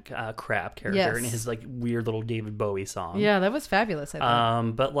Clement crab character and his like weird little David Bowie song. Yeah, that was fabulous, I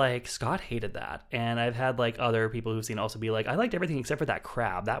thought. But like Scott hated that. And I've had like other people who've seen also be like, I liked everything except for that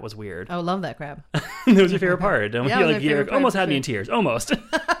crab. That was weird. Oh, love that crab. That was your favorite part. You almost had me in tears. Almost.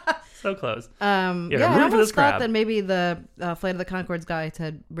 So close. I almost thought that maybe the Flight of the Conchords guys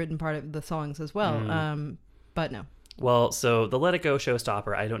had written part of the songs as well, but no. Well, so the Let It Go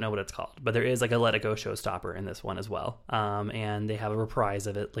showstopper, I don't know what it's called, but there is like a Let It Go showstopper in this one as well, and they have a reprise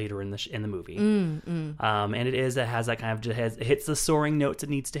of it later in the movie. And it has that kind of it hits the soaring notes it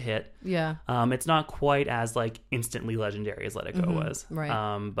needs to hit. Yeah. It's not quite as like instantly legendary as Let It Go was,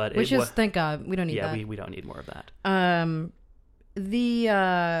 right? But thank God, we don't need that. Yeah, we don't need more of that. The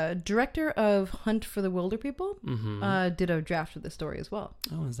director of Hunt for the Wilder People did a draft of the story as well.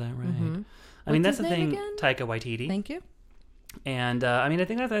 Oh, is that right? I mean, that's the thing. Again? Taika Waititi. Thank you. And I mean, I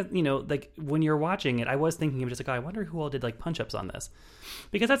think that like when you're watching it, I was thinking of just like, oh, I wonder who all did like punch-ups on this,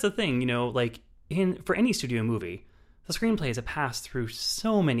 because that's the thing, like for any studio movie, the screenplays have passed through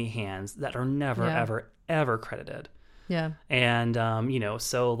so many hands that are never ever credited. Yeah. And,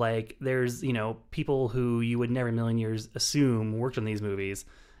 so like there's, people who you would never in a million years assume worked on these movies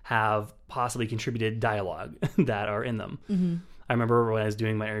have possibly contributed dialogue that are in them. Mm-hmm. I remember when I was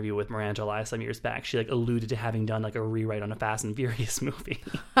doing my interview with Miranda July some years back, she like alluded to having done like a rewrite on a Fast and Furious movie.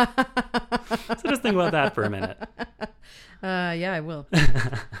 So just think about that for a minute. Yeah, I will.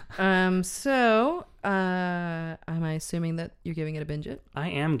 So am I assuming that you're giving it a binge it? I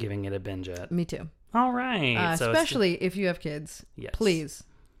am giving it a binge it. Me too. All right. Especially if you have kids. Yes. Please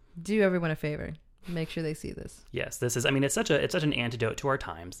do everyone a favor. Make sure they see this. Yes, this is. I mean, it's such an antidote to our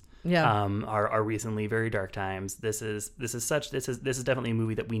times. Yeah. Our recently very dark times. This is definitely a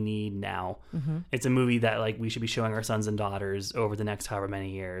movie that we need now. Mm-hmm. It's a movie that like we should be showing our sons and daughters over the next however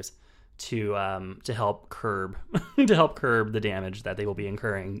many years to help curb the damage that they will be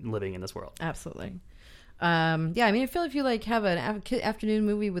incurring living in this world. Absolutely. I mean, I feel if you like have an afternoon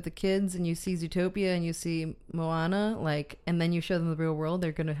movie with the kids and you see Zootopia and you see Moana, and then you show them the real world,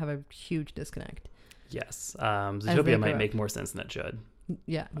 they're going to have a huge disconnect. Yes. Zootopia might make more sense than it should.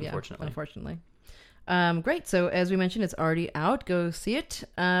 Yeah. Unfortunately. Great. So as we mentioned, it's already out. Go see it.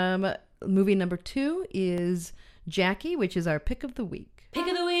 Movie number 2 is Jackie, which is our pick of the week. Pick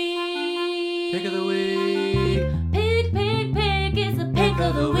of the week. Pick of the week. Pick is a pick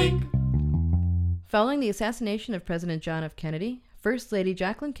of the week. Following the assassination of President John F. Kennedy, First Lady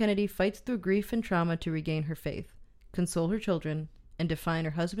Jacqueline Kennedy fights through grief and trauma to regain her faith, console her children, and define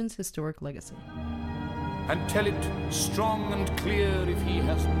her husband's historic legacy. And tell it strong and clear if he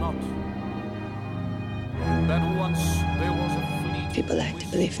has not, that once there was a fleet. People like to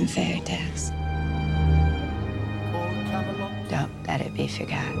believe in fairy tales. Called Camelot. Don't let it be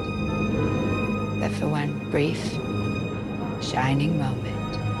forgot that for one brief, shining moment,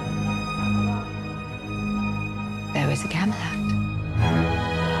 there was a Camelot.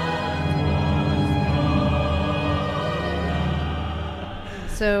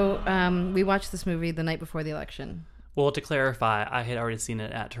 So we watched this movie the night before the election. Well, to clarify, I had already seen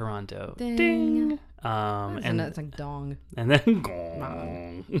it at Toronto. Ding. And it's like dong. And then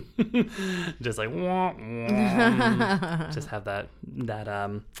gong. Just like wah, wah. Just have that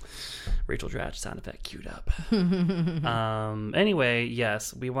Rachel Dratch sound effect queued up. Anyway,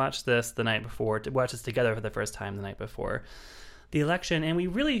 yes, we watched this the night before. Watched this together for the first time the night before the election, and we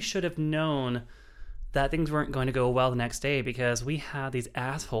really should have known that things weren't going to go well the next day because we had these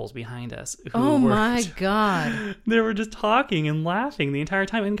assholes behind us. My God. They were just talking and laughing the entire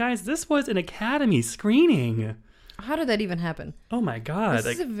time. And guys, this was an Academy screening. How did that even happen? Oh my God. This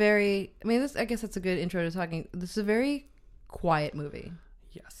is a very, I guess that's a good intro to talking. This is a very quiet movie.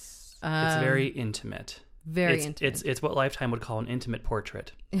 Yes. It's very intimate. Very intimate. It's what Lifetime would call an intimate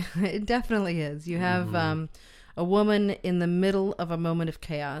portrait. It definitely is. You have a woman in the middle of a moment of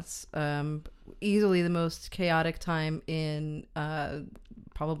chaos. Easily the most chaotic time in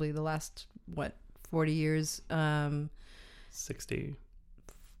probably the last 40 years. 60,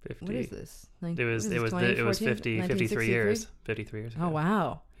 50. What is this? It was 53 years. 53 years ago. Oh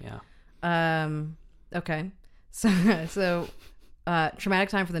wow. Yeah. Okay. So traumatic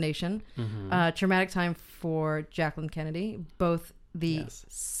time for the nation. Traumatic time for Jacqueline Kennedy. Both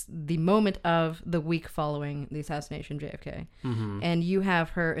the moment of the week following the assassination of JFK, and you have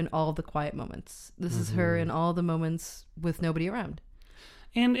her in all the quiet moments. This is her in all the moments with nobody around,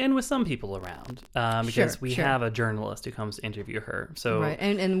 and with some people around, because we have a journalist who comes to interview her. So right,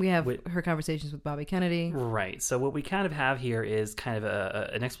 and we have her conversations with Bobby Kennedy. Right. So what we kind of have here is kind of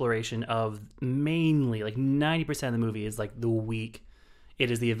an exploration of mainly like 90% of the movie is like the week. It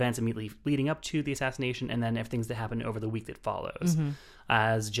is the events immediately leading up to the assassination and then things that happen over the week that follows.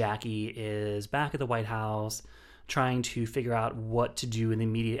 As Jackie is back at the White House trying to figure out what to do in the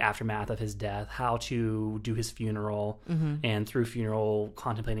immediate aftermath of his death, how to do his funeral, and through funeral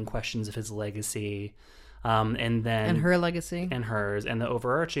contemplating questions of his legacy. And her legacy. And hers. And the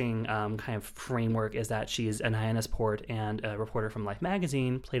overarching kind of framework is that she is an INS port and a reporter from Life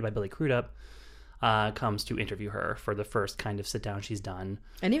magazine, played by Billy Crudup, comes to interview her for the first kind of sit down she's done.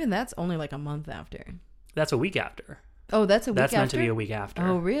 And even that's only like a month after. That's a week after. Oh, that's a week after? That's meant to be a week after.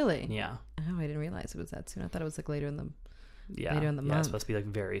 Oh, really? Yeah. Oh, I didn't realize it was that soon. I thought it was like later in the month. Yeah, it's supposed to be like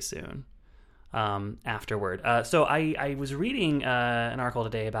very soon. Afterward. So I was reading an article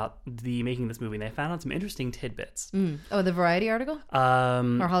today about the making of this movie, and I found out some interesting tidbits. Oh, the Variety article?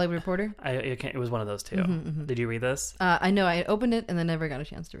 Or Hollywood Reporter? It was one of those two. Did you read this? I know. I opened it and then never got a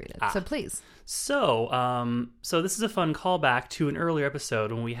chance to read it. So please. So this is a fun callback to an earlier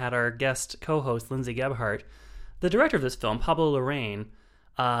episode when we had our guest co-host, Lindsay Gebhardt. The director of this film, Pablo Larraín,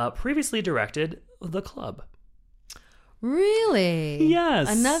 previously directed The Club. Really? Yes.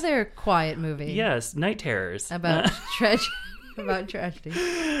 Another quiet movie. Yes, Night Terrors. About tragedy.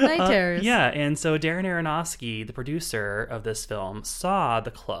 Night Terrors. Yeah, and so Darren Aronofsky, the producer of this film, saw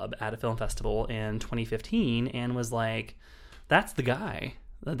The Club at a film festival in 2015 and was like, that's the guy.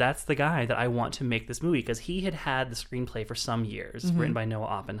 That's the guy that I want to make this movie, because he had the screenplay for some years, written by Noah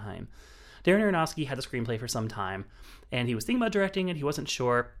Oppenheim. Darren Aronofsky had the screenplay for some time, and he was thinking about directing it. He wasn't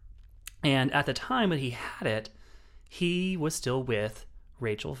sure. And at the time that he had it, he was still with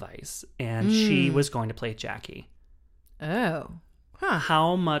Rachel Weisz, and she was going to play Jackie. Oh. Huh.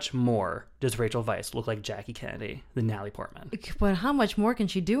 How much more does Rachel Weisz look like Jackie Kennedy than Natalie Portman? But how much more can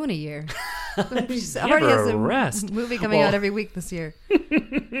she do in a year? She already has a movie coming out every week this year.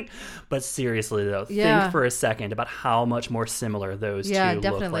 But seriously, though, think for a second about how much more similar those two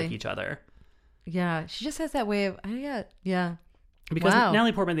look like each other. Yeah, she just has that way of, yeah. Because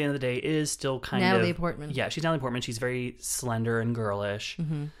Natalie Portman, at the end of the day, is still kind of... Natalie Portman. Yeah, she's Natalie Portman. She's very slender and girlish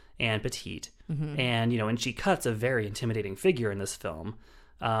and petite. And, and she cuts a very intimidating figure in this film.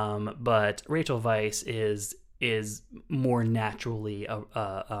 But Rachel Weisz is more naturally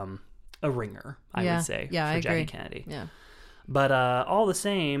a ringer, I would say, for Jackie Kennedy. Yeah. But all the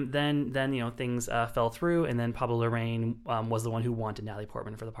same, then things fell through, and then Pablo Larraín was the one who wanted Natalie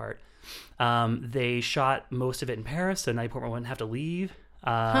Portman for the part. They shot most of it in Paris, so Natalie Portman wouldn't have to leave.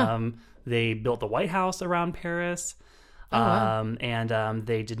 They built the White House around Paris. And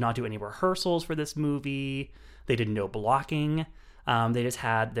they did not do any rehearsals for this movie. They did no blocking. They just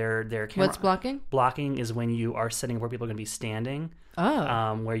had their camera. What's blocking? Blocking is when you are setting where people are going to be standing.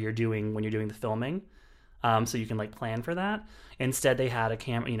 When you're doing the filming. So you can plan for that. Instead, they had a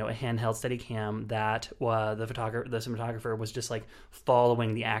handheld Steadicam that the cinematographer was just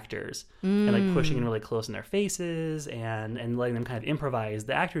following the actors and pushing in really close in their faces and letting them kind of improvise.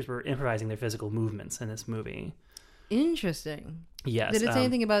 The actors were improvising their physical movements in this movie. Interesting. Yes. Did it say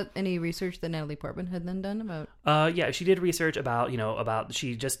anything about any research that Natalie Portman had then done about? Yeah, she did research about,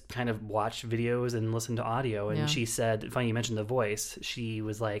 she just kind of watched videos and listened to audio. And she said, funny you mentioned the voice, she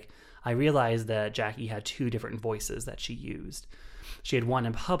was like, I realized that Jackie had 2 different voices that she used. She had one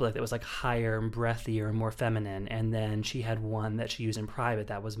in public that was like higher and breathier and more feminine. And then she had one that she used in private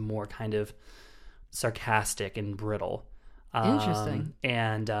that was more kind of sarcastic and brittle. Interesting.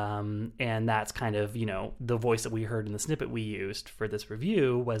 And that's kind of, the voice that we heard in the snippet we used for this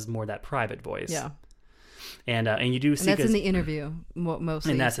review was more that private voice. Yeah. And you do see... And that's in the interview,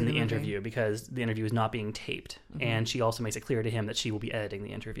 mostly. And that's in the interview, because the interview is not being taped. Mm-hmm. And she also makes it clear to him that she will be editing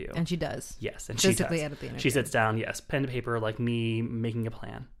the interview. And she does. Yes, and physically she does. edit the interview. She sits down, yes, pen to paper, like me making a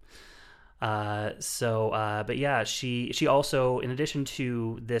plan. But yeah, she also, in addition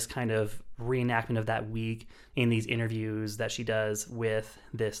to this kind of reenactment of that week in these interviews that she does with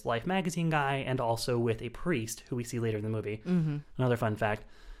this Life magazine guy and also with a priest who we see later in the movie. Mm-hmm. Another fun fact,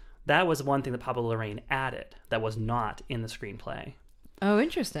 that was one thing that Pablo Larraín added that was not in the screenplay. Oh,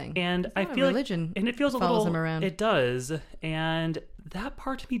 interesting. And I feel religion like, and it feels a follows little, him around. It does, and that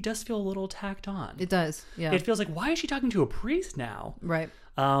part to me does feel a little tacked on. It does, yeah. It feels like, why is she talking to a priest now? Right.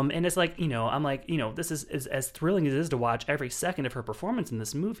 And it's like, I'm like, this is as thrilling as it is to watch every second of her performance in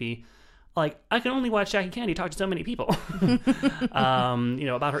this movie. Like, I can only watch Jackie Kennedy talk to so many people,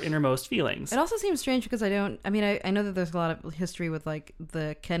 about her innermost feelings. It also seems strange because I know that there's a lot of history with, like,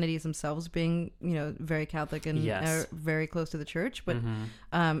 the Kennedys themselves being, very Catholic and very close to the church. But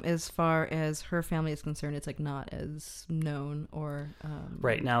as far as her family is concerned, it's, like, not as known or...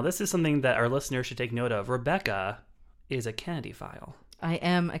 Right. Now, this is something that our listeners should take note of. Rebecca is a Kennedy file. I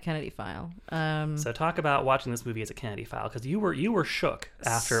am a Kennedy file. So talk about watching this movie as a Kennedy file, because you were shook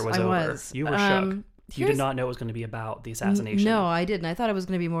after it was I over. Was. You were shook. You did not know it was going to be about the assassination. No, I didn't. I thought it was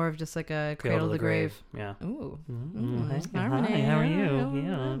going to be more of just like a cradle to the grave. Yeah. Ooh. Mm-hmm. Hi, how are you?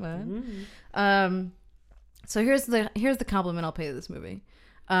 Yeah. So here's the compliment I'll pay to this movie.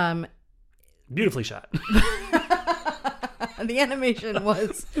 Beautifully shot. The animation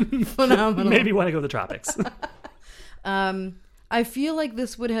was phenomenal. Maybe you want to go to the tropics. I feel like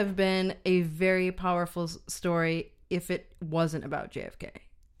this would have been a very powerful story if it wasn't about JFK.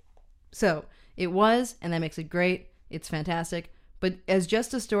 So it was, and that makes it great. It's fantastic. But as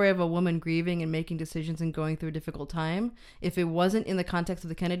just a story of a woman grieving and making decisions and going through a difficult time, if it wasn't in the context of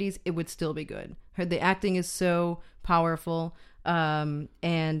the Kennedys, it would still be good. The acting is so powerful,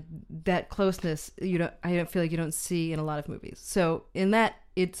 and that closeness, I don't feel like you don't see in a lot of movies. So in that,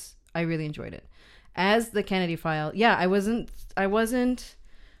 I really enjoyed it. As the Kennedy file, yeah, I feel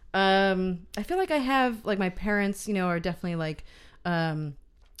like I have, like, my parents, are definitely like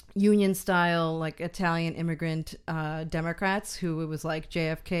Union style, like Italian immigrant Democrats who it was like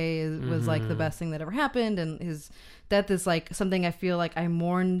JFK was like the best thing that ever happened, and his death is like something I feel like I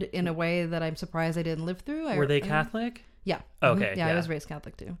mourned in a way that I'm surprised I didn't live through. Were they Catholic? Yeah. Okay. Yeah, I was raised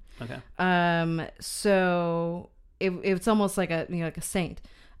Catholic too. Okay. So it's almost like like a saint.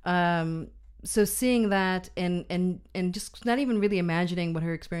 So seeing that and just not even really imagining what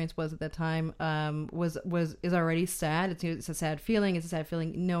her experience was at that time is already sad. It's a sad feeling. It's a sad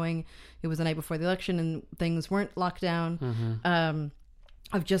feeling knowing it was the night before the election and things weren't locked down.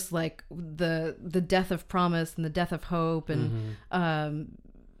 Of just like the death of promise and the death of hope, and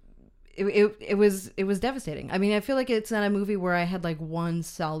it was devastating. I mean, I feel like it's not a movie where I had like one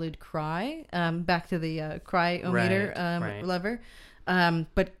solid cry. Back to the cry-o-meter lever.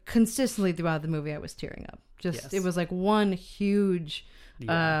 But consistently throughout the movie, I was tearing up. It was like one huge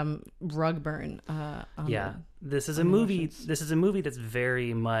rug burn. This is a movie that's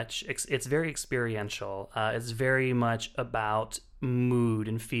very much. It's very experiential. It's very much about mood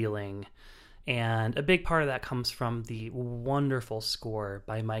and feeling, and a big part of that comes from the wonderful score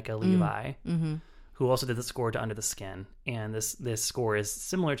by Micah Levi, who also did the score to Under the Skin. And this score is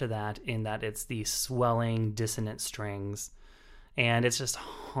similar to that in that it's the swelling, dissonant strings. And it's just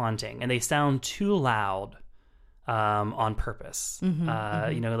haunting, and they sound too loud on purpose.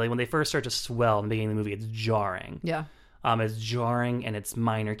 Like when they first start to swell in the beginning of the movie, it's jarring. Yeah, it's jarring, and it's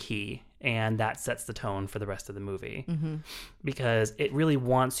minor key, and that sets the tone for the rest of the movie because it really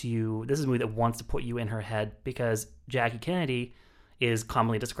wants you. This is a movie that wants to put you in her head, because Jackie Kennedy is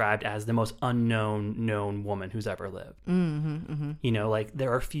commonly described as the most known woman who's ever lived. Like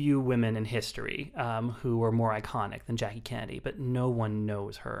there are few women in history who are more iconic than Jackie Kennedy, but no one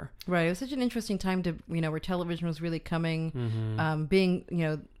knows her. Right. It was such an interesting time to, where television was really coming, being,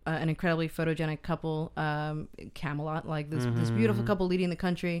 an incredibly photogenic couple, Camelot, like this beautiful couple leading the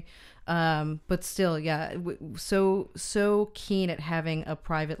country. But still, yeah, so keen at having a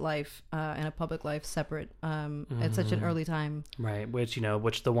private life and a public life separate at such an early time. Right, which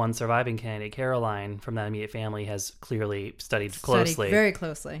the one surviving candidate, Caroline, from that immediate family, has clearly studied closely, very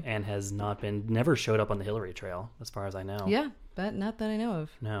closely, and has never showed up on the Hillary trail, as far as I know. Yeah, but not that I know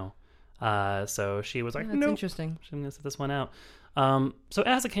of. No. So she was like, that's interesting. I'm going to set this one out. So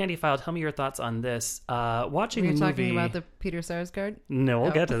as a candy file, tell me your thoughts on this. Watching the movie... You're talking about the Peter Sarsgaard? No,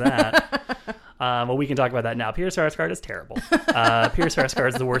 we'll get to that. Well, we can talk about that now. Peter Sarsgaard is terrible. Peter Sarsgaard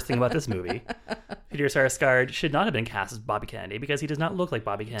is the worst thing about this movie. Peter Sarsgaard should not have been cast as Bobby Kennedy because he does not look like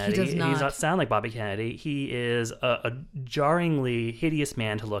Bobby Kennedy. He does not. He does not sound like Bobby Kennedy. He is a jarringly hideous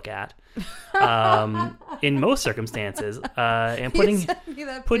man to look at in most circumstances. And putting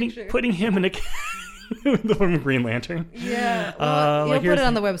him in a... the one with Green Lantern. Yeah. Well, you'll put it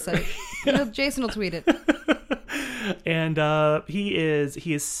on the website. Jason will tweet it. And he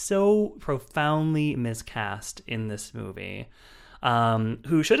is so profoundly miscast in this movie.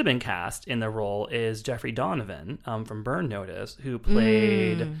 Who should have been cast in the role is Jeffrey Donovan from Burn Notice, who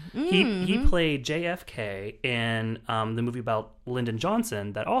played he played JFK in the movie about Lyndon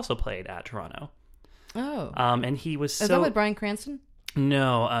Johnson that also played at Toronto. Oh. And he was Is that with Bryan Cranston?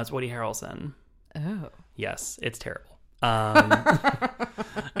 No, it's Woody Harrelson. Oh. Yes, it's terrible.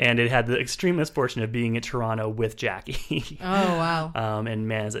 And it had the extreme misfortune of being at Toronto with Jackie. Oh, wow. And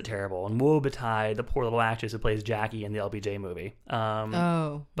man, is it terrible. And woe betide the poor little actress who plays Jackie in the LBJ movie.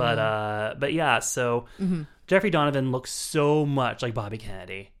 But yeah, so Jeffrey Donovan looks so much like Bobby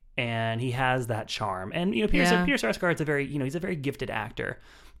Kennedy. And he has that charm. And, Peter Sarsgaard's he's a very gifted actor.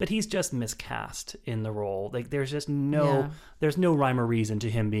 But he's just miscast in the role. Like there's just there's no rhyme or reason to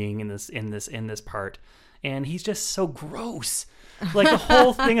him being in this part. And he's just so gross. Like the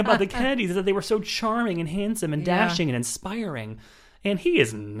whole thing about the Kennedys is that they were so charming and handsome and dashing and inspiring. And he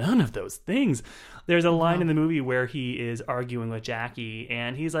is none of those things. There's a line in the movie where he is arguing with Jackie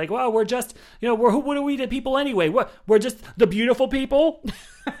and he's like, well, we're just, what are we to people anyway? We're just the beautiful people?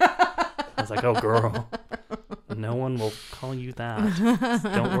 I was like, oh, girl. No one will call you that.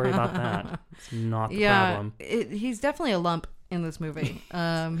 Don't worry about that. It's not the problem. He's definitely a lump in this movie.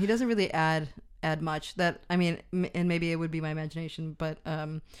 He doesn't really add much. And maybe it would be my imagination, but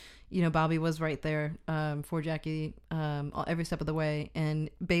Bobby was right there for Jackie every step of the way. And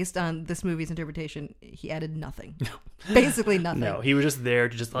based on this movie's interpretation, he added nothing. Basically nothing. No, he was just there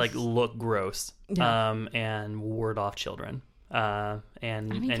to just look gross and ward off children. RFK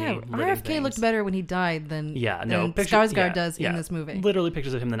looked better when he died than Skarsgård does in this movie. Literally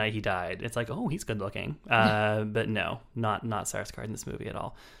pictures of him the night he died. It's like, oh, he's good looking. But no, not Skarsgård in this movie at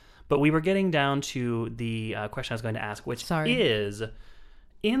all. But we were getting down to the question I was going to ask, which is,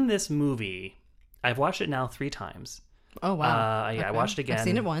 in this movie, I've watched it now 3 times. Oh, wow. Okay. I watched it again. I've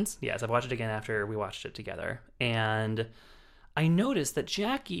seen it once. Yes, I've watched it again after we watched it together. And I noticed that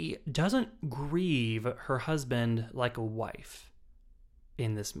Jackie doesn't grieve her husband like a wife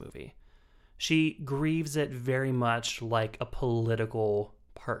in this movie. She grieves it very much like a political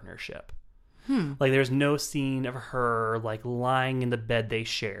partnership. Like there's no scene of her lying in the bed they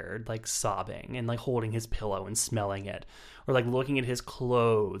shared, sobbing and holding his pillow and smelling it, or looking at his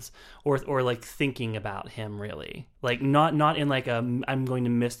clothes, or thinking about him really, not in I'm going to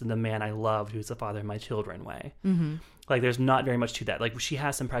miss the man I loved who's the father of my children way. There's not very much to that. She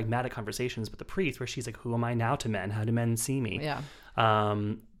has some pragmatic conversations with the priest where she's like, who am I now to men? How do men see me? Yeah.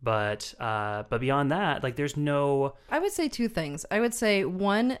 But beyond that, there's no... I would say 2 things. I would say,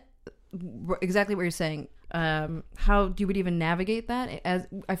 one, exactly what you're saying. How you would even navigate that? As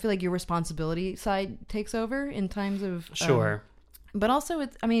I feel like your responsibility side takes over in times of... Sure. But also,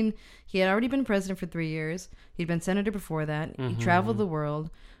 he had already been president for 3 years. He'd been senator before that. He traveled the world.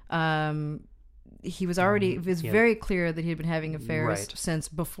 He was already... It was very clear that he had been having affairs since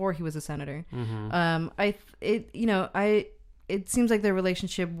before he was a senator. It seems like their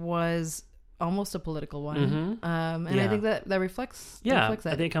relationship was almost a political one. I think that reflects that. I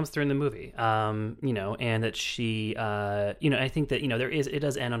think it comes through in the movie. And that she I think that it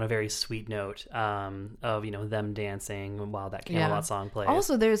does end on a very sweet note of them dancing while that Camelot song plays.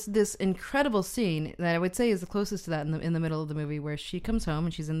 Also, there's this incredible scene that I would say is the closest to that in the middle of the movie, where she comes home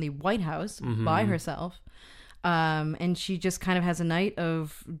and she's in the White House by herself. And she just kind of has a night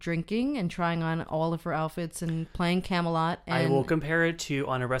of drinking and trying on all of her outfits and playing Camelot. And I will compare it to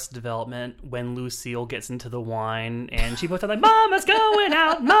on Arrested Development when Lucille gets into the wine and she puts on "Mama's going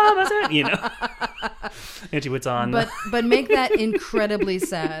out, Mama's in," and she puts on. But make that incredibly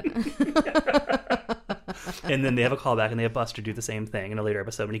sad. And then they have a callback and they have Buster do the same thing in a later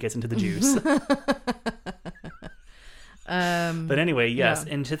episode when he gets into the juice. But anyway, yes.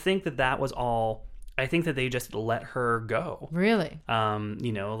 Yeah. And to think that was all, I think that they just let her go. Really?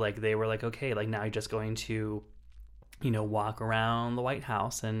 Like they were like, okay, like now you're just going to, walk around the White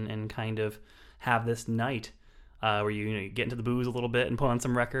House and kind of have this night where you get into the booze a little bit and put on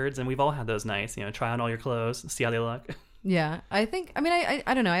some records. And we've all had those nights, try on all your clothes, see how they look. Yeah, I think,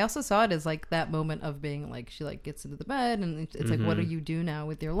 I don't know. I also saw it as like that moment of being like, she like gets into the bed and it's like, what do you do now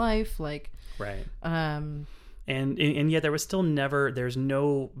with your life? Like, right. And yet there was still there's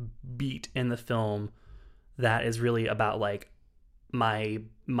no beat in the film that is really about like my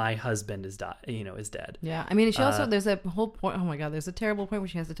husband is dead. Yeah. I mean, she also, there's a whole point. Oh my God, there's a terrible point where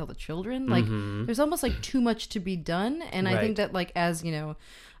she has to tell the children. Like there's almost like too much to be done. And I think that like as, a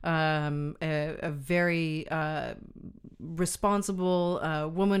very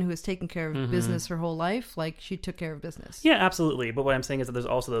responsible woman who has taken care of business her whole life, like she took care of business. Yeah, absolutely. But what I'm saying is that there's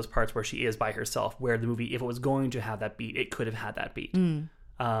also those parts where she is by herself, where the movie, if it was going to have that beat, it could have had that beat.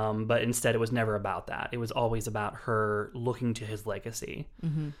 But instead it was never about that. It was always about her looking to his legacy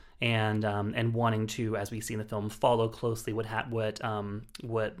and wanting to, as we see in the film, follow closely what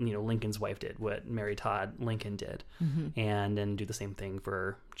Lincoln's wife did, what Mary Todd Lincoln did, and then do the same thing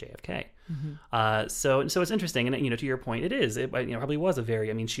for JFK. So it's interesting, and to your point, it probably was a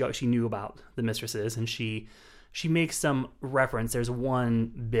very, she knew about the mistresses, and she makes some reference. There's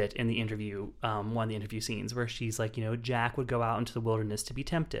one bit in the interview, one of the interview scenes, where she's like, Jack would go out into the wilderness to be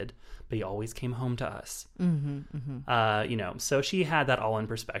tempted, but he always came home to us. So she had that all in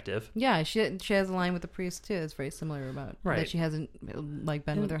perspective. Yeah, she has a line with the priest too. It's very similar about that she hasn't like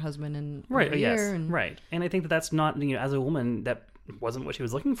been with her husband in a year. Right. And I think that's not, as a woman, that wasn't what she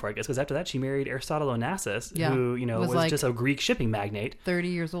was looking for, I guess, because after that she married Aristotle Onassis, who was like just a Greek shipping magnate, 30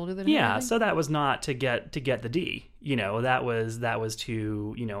 years older than her. Yeah, so that was not to get the D. That was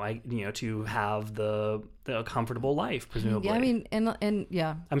to to have the comfortable life, presumably. Yeah, and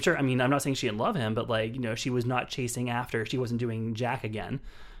yeah, I'm sure. I'm not saying she didn't love him, but like she was not chasing after. She wasn't doing Jack again.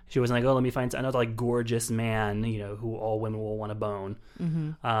 She wasn't like, oh, let me find another like gorgeous man, who all women will want to bone.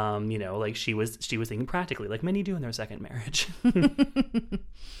 Like she was thinking practically, like many do in their second marriage.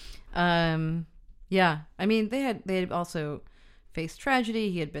 Yeah. They had also faced tragedy.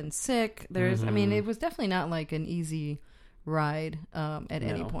 He had been sick. It was definitely not like an easy ride at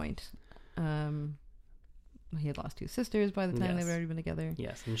any point. He had lost two sisters by the time they've already been together.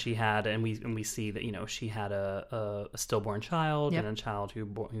 Yes, and she had, and we see that she had a stillborn child and a child who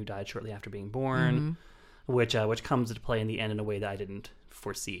died shortly after being born, which comes into play in the end in a way that I didn't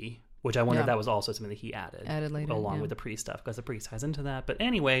foresee. Which I wonder if that was also something that he added later, along with the priest stuff, because the priest ties into that. But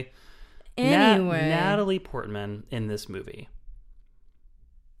anyway, Natalie Portman in this movie,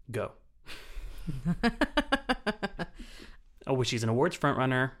 go. She's an awards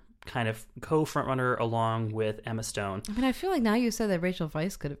frontrunner. Kind of co-frontrunner along with Emma Stone. I feel like now you said that Rachel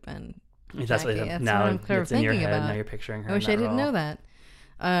Weisz could have been. That's what I'm it's in your head. About. Now you're picturing her. I wish I didn't know that.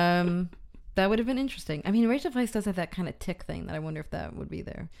 That would have been interesting. Rachel Weisz does have that kind of tick thing that I wonder if that would be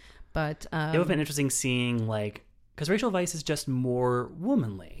there. But it would have been interesting seeing because Rachel Weisz is just more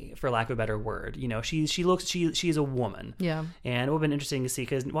womanly, for lack of a better word. She's a woman. Yeah. And it would have been interesting to see,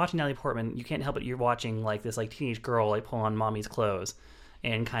 because watching Natalie Portman, you can't help it. You're watching like this like teenage girl like pull on mommy's clothes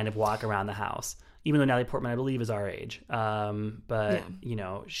and kind of walk around the house, even though Natalie Portman, I believe, is our age. But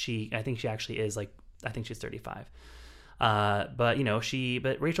I think she actually is I think she's 35. But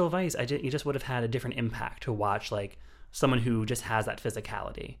Rachel Weisz, you just would have had a different impact to watch like someone who just has that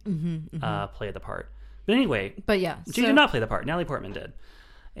physicality play the part. But anyway, she did not play the part. Natalie Portman did.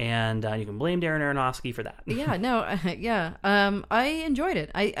 And you can blame Darren Aronofsky for that. I enjoyed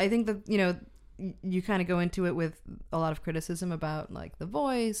it. I think that, you kind of go into it with a lot of criticism about like the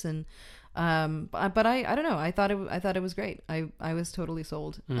voice and but I don't know, I thought it was great. I was totally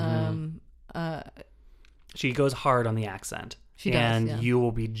sold. She goes hard on the accent. She does, and you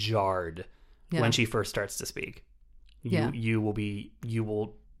will be jarred when she first starts to speak. You will be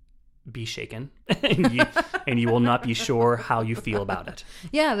shaken and you will not be sure how you feel about it.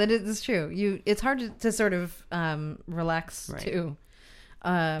 Yeah, that is true. It's hard to sort of relax too.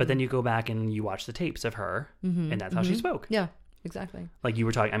 But then you go back and you watch the tapes of her, and that's how she spoke. Yeah, exactly. Like you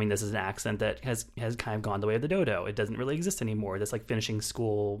were talking, this is an accent that has kind of gone the way of the dodo. It doesn't really exist anymore. This like finishing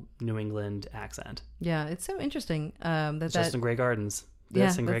school New England accent. Yeah, it's so interesting. Just in Grey Gardens.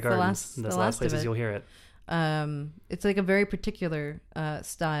 That's in Grey Gardens. That's the last places you'll hear it. It's like a very particular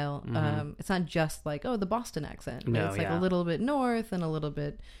style. It's not just like, the Boston accent. Right? It's like a little bit north and a little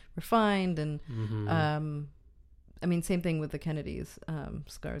bit refined and same thing with the Kennedys,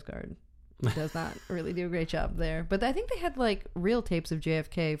 Skarsgård. does not really do a great job there. But I think they had like real tapes of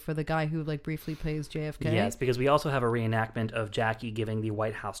JFK for the guy who like briefly plays JFK. Yes, because we also have a reenactment of Jackie giving the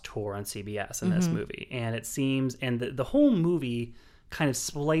White House tour on CBS in this movie. And it seems, and the whole movie kind of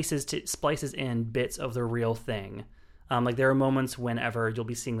splices in bits of the real thing. Like there are moments whenever you'll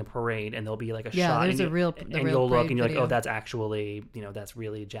be seeing the parade and there'll be like a shot there's and, real you'll look and you're video. like, oh, that's actually, that's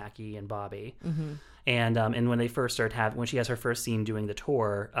really Jackie and Bobby. And when they first when she has her first scene doing the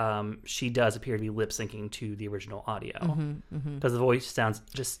tour, she does appear to be lip syncing to the original audio because the voice sounds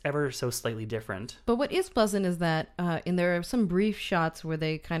just ever so slightly different. But what is pleasant is that there are some brief shots where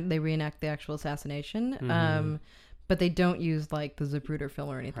they reenact the actual assassination. But they don't use like the Zapruder film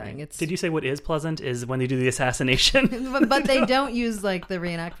or anything. Right. Did you say what is pleasant is when they do the assassination? but they don't use like the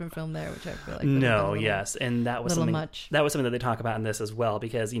reenactment film there, which I feel like no, yes, and that was something much. That was something that they talk about in this as well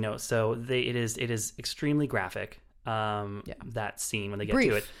because it is extremely graphic. That scene when they get brief,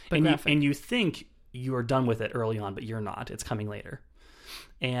 to it, but and you think you are done with it early on, but you're not. It's coming later.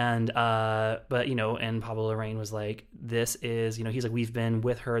 And and Pablo Larraín was like, this is, he's like, we've been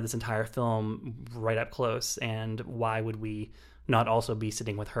with her this entire film right up close, and why would we not also be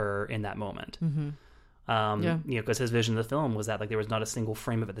sitting with her in that moment? Because his vision of the film was that like there was not a single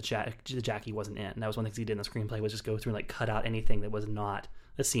frame of it that Jackie wasn't in. And that was one of the things he did in the screenplay was just go through and like cut out anything that was not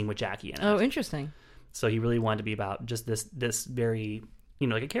a scene with Jackie in it. Oh, interesting. So he really wanted to be about just this very,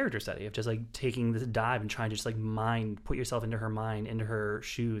 like a character study of just like taking this dive and trying to just like put yourself into her mind, into her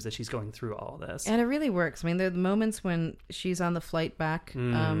shoes as she's going through all this. And it really works. I mean, there are the moments when she's on the flight back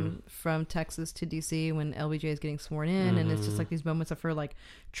from Texas to DC when LBJ is getting sworn in, and it's just like these moments of her like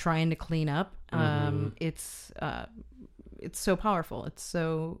trying to clean up. It's so powerful. It's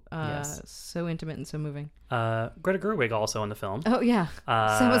so so intimate and so moving. Greta Gerwig also in the film. Oh yeah,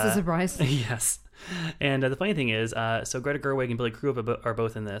 so was a surprise. Yes. And the funny thing is, so Greta Gerwig and Billy Crudup are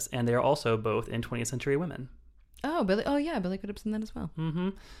both in this, and they are also both in 20th Century Women. Oh, Billy! Oh yeah, Billy Crudup's in that as well.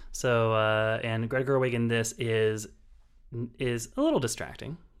 So and Greta Gerwig in this is a little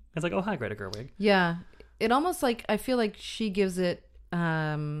distracting. It's like, oh hi, Greta Gerwig. Yeah, it almost like I feel like she gives it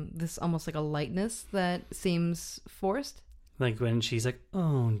this almost like a lightness that seems forced. Like when she's like,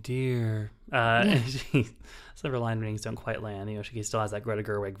 oh dear. Some of her line readings don't quite land. She still has that Greta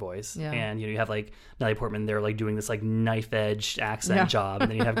Gerwig voice. Yeah. And, you have like Natalie Portman there like doing this like knife edge accent job.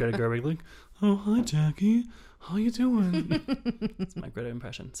 And then you have Greta Gerwig like, oh, hi, Jackie. How you doing? That's my Greta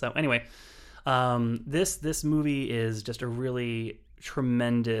impression. So anyway, this movie is just a really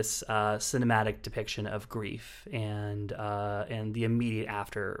tremendous cinematic depiction of grief and the immediate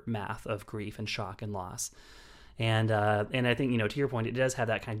aftermath of grief and shock and loss. And I think, to your point, it does have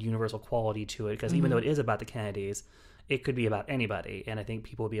that kind of universal quality to it because even though it is about the Kennedys, it could be about anybody. And I think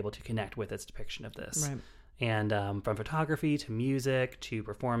people will be able to connect with its depiction of this. Right. And from photography to music to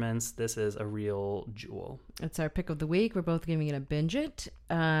performance, this is a real jewel. It's our pick of the week. We're both giving it a binge it.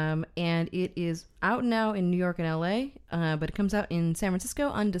 And it is out now in New York and LA, but it comes out in San Francisco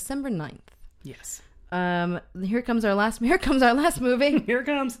on December 9th. Yes. Here comes our last movie. Here it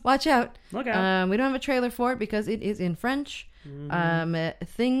comes. Watch out. Look out. We don't have a trailer for it because it is in French.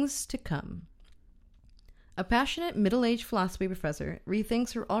 Things to Come. A passionate middle-aged philosophy professor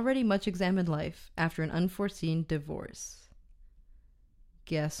rethinks her already much examined life after an unforeseen divorce.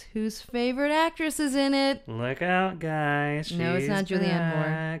 Guess whose favorite actress is in it? Look out, guys. No, it's not Julianne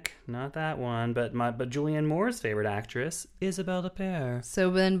Moore. Not that one, but Julianne Moore's favorite actress, Isabelle Huppert.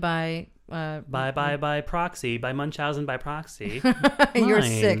 So then by proxy, by Munchausen by proxy. You're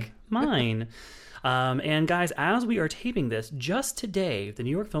sick. Mine. And guys, as we are taping this, just today, the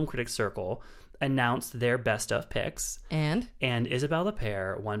New York Film Critics Circle announced their best of picks. And Isabelle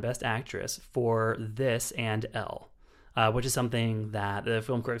Huppert won Best Actress for this and Elle. Which is something that the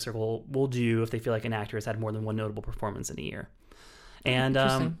Film Critics Circle will do if they feel like an actor has had more than one notable performance in a year. And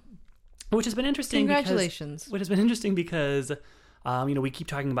which has been interesting. Congratulations. Which has been interesting because we keep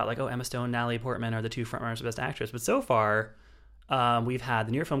talking about like, oh, Emma Stone, Natalie Portman are the two frontrunners for Best Actress, but so far we've had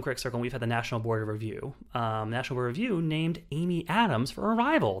the New York Film Critics Circle and we've had the National Board of Review. National Board of Review named Amy Adams for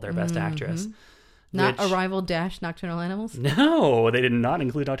Arrival their Best Actress. Not Arrival - Nocturnal Animals? No, they did not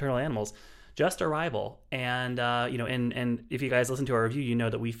include Nocturnal Animals. Just Arrival. And, and if you guys listen to our review, you know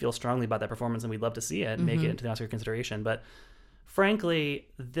that we feel strongly about that performance and we'd love to see it and make it into the Oscar consideration. But frankly,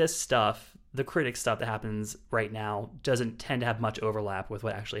 this stuff, the critic stuff that happens right now, doesn't tend to have much overlap with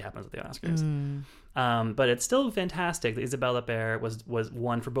what actually happens with the Oscars. But it's still fantastic that Isabelle Huppert was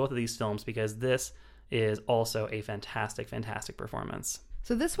won for both of these films because this is also a fantastic, fantastic performance.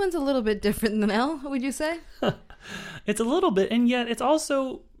 So this one's a little bit different than Elle, would you say? It's a little bit, and yet it's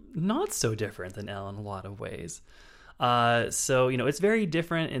also not so different than Elle in a lot of ways. So, it's very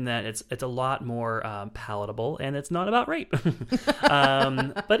different in that it's a lot more palatable, and it's not about rape.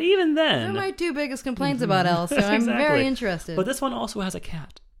 But even then... Those are my two biggest complaints about Elle, so I'm very interested. But this one also has a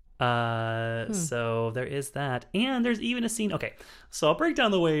cat. So there is that. And there's even a scene... Okay, so I'll break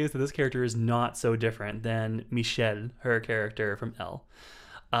down the ways that this character is not so different than Michelle, her character from Elle.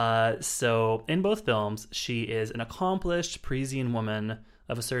 So in both films, she is an accomplished Parisian woman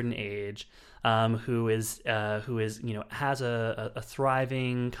of a certain age, who is has a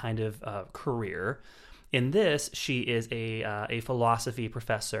thriving kind of career. In this, she is a philosophy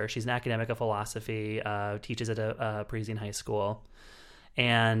professor. She's an academic of philosophy, teaches at a Parisian high school,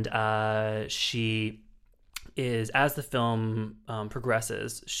 and she is, as the film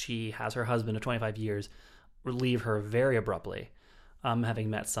progresses, she has her husband of 25 years leave her very abruptly, having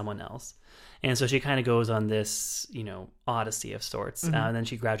met someone else. And so she kind of goes on this, odyssey of sorts. And then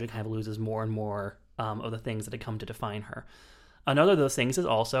she gradually kind of loses more and more of the things that had come to define her. Another of those things is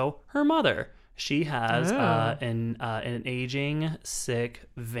also her mother. She has an aging, sick,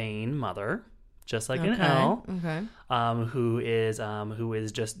 vain mother, just like in Elle, who is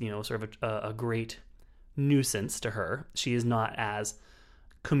just, sort of a great nuisance to her. She is not as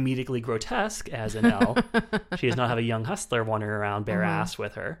comedically grotesque as in Elle. She does not have a young hustler wandering around bare-assed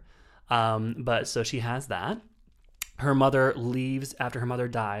with her. But so she has that. Her mother leaves, after her mother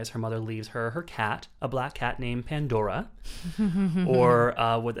dies, her mother leaves her cat, a black cat named Pandora, or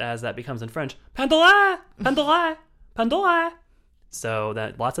as that becomes in French, Pandora, Pandora, Pandora. So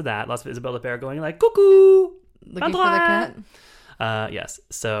lots of Isabelle Huppert going like, cuckoo, looking for the cat. Yes,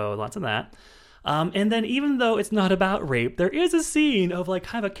 so lots of that. And then even though it's not about rape, there is a scene of like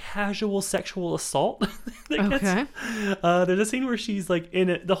kind of a casual sexual assault. There's a scene where she's like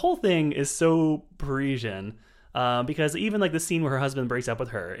in it. The whole thing is so Parisian, because even like the scene where her husband breaks up with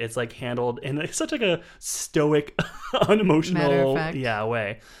her, it's like handled in such like a stoic, unemotional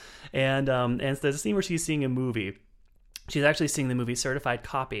way. And so there's a scene where she's seeing a movie. She's actually seeing the movie Certified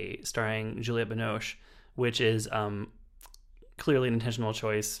Copy, starring Juliette Binoche, which is clearly an intentional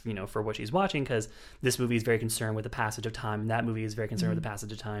choice, for what she's watching, because this movie is very concerned with the passage of time, and that movie is very concerned with the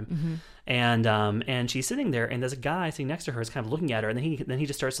passage of time. And she's sitting there, and there's a guy sitting next to her is kind of looking at her, and then he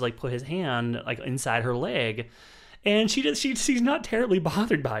just starts to like put his hand like inside her leg, and she's not terribly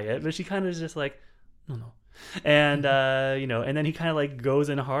bothered by it, but she kind of is just like, no. And and then he kind of like goes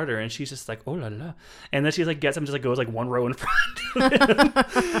in harder, and she's just like, oh la la, and then she like gets him, just like goes like one row in front of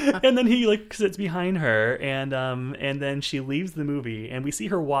him. And then he like sits behind her, and then she leaves the movie, and we see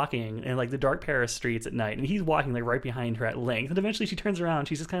her walking in like the dark Paris streets at night, and he's walking like right behind her at length, and eventually she turns around,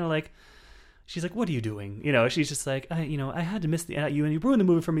 she's just kind of like, she's like, what are you doing? She's just like, I had to miss you, and you ruined the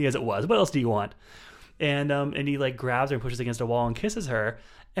movie for me as it was. What else do you want? And he like grabs her and pushes against a wall and kisses her.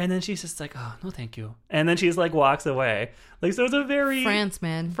 And then she's just like, oh, no, thank you. And then she's like, walks away. Like, so it's a very... France,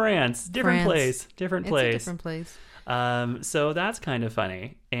 man. Different place. It's a different place. So that's kind of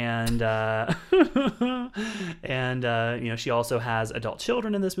funny. And, she also has adult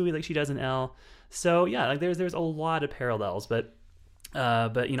children in this movie like she does in Elle. So, yeah, like there's a lot of parallels. But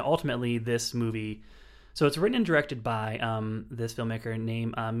ultimately this movie... So it's written and directed by this filmmaker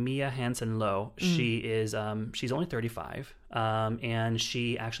named Mia Hansen-Lo. She's only 35, and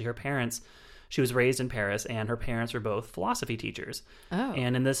her parents, she was raised in Paris, and her parents were both philosophy teachers. Oh.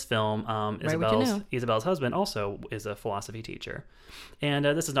 And in this film, Isabelle's husband also is a philosophy teacher. And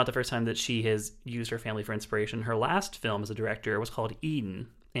this is not the first time that she has used her family for inspiration. Her last film as a director was called Eden,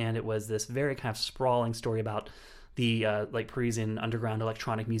 and it was this very kind of sprawling story about the like Parisian underground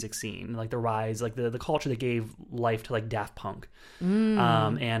electronic music scene, like the rise, like the culture that gave life to like Daft Punk.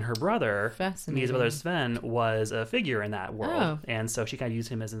 And her brother, Mia's brother Sven, was a figure in that world, and so she kind of used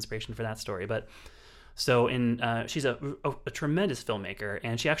him as inspiration for that story. But so she's a tremendous filmmaker,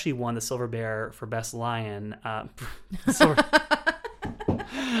 and she actually won the Silver Bear for Best Lion. I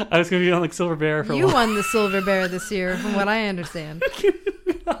was going to be on like Silver Bear for. You won the Silver Bear this year, from what I understand.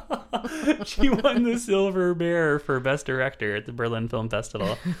 She won the Silver Bear for Best Director at the Berlin Film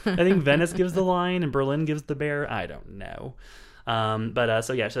Festival. I think Venice gives the lion and Berlin gives the bear. I don't know.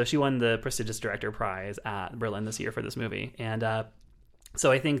 So she won the prestigious director prize at Berlin this year for this movie. And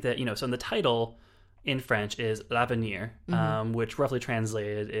so I think that, so the title in French is L'Avenir, which roughly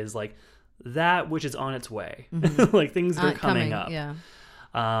translated is like that which is on its way. Like things that are coming up. Yeah.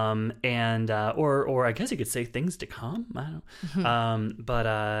 Or I guess you could say things to come. I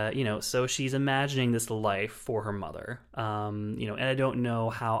don't know. So she's imagining this life for her mother. And I don't know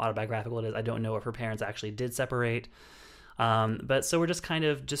how autobiographical it is. I don't know if her parents actually did separate. But so we're just kind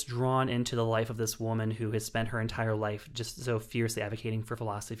of drawn into the life of this woman who has spent her entire life just so fiercely advocating for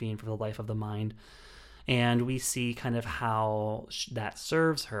philosophy and for the life of the mind. And we see kind of how that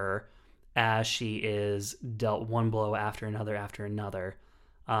serves her as she is dealt one blow after another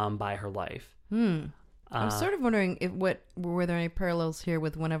by her life. I was sort of wondering were there any parallels here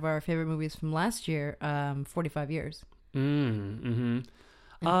with one of our favorite movies from last year, 45 Years? In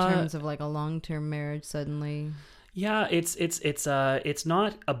terms of like a long-term marriage suddenly. Yeah, it's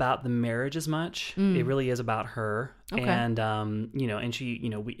not about the marriage as much. It really is about her. Okay. And and she,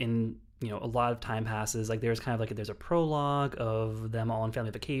 a lot of time passes. Like there's kind of like there's a prologue of them all on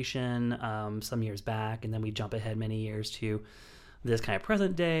family vacation some years back, and then we jump ahead many years to this kind of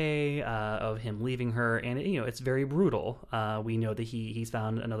present day of him leaving her, and it's very brutal. We know that he's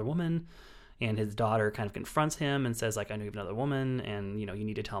found another woman, and his daughter kind of confronts him and says, like, I know you have another woman, and you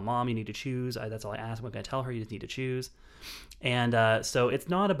need to tell mom, you need to choose. That's all I ask. I'm not going to tell her. You just need to choose. And so it's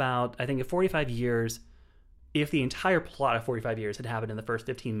not about, I think, in 45 years. If the entire plot of 45 Years had happened in the first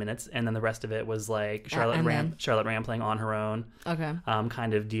 15 minutes, and then the rest of it was like Charlotte Rampling on her own, okay,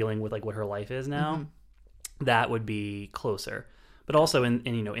 kind of dealing with like what her life is now, that would be closer. But also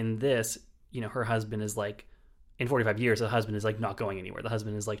in this, her husband is like, in 45 Years, the husband is like not going anywhere. The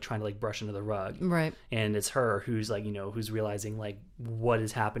husband is like trying to like brush under the rug. Right. And it's her who's like, who's realizing like what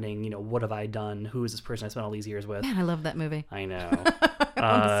is happening, what have I done? Who is this person I spent all these years with? Man, I love that movie. I know.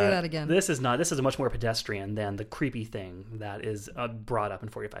 I want to see that again. This is much more pedestrian than the creepy thing that is brought up in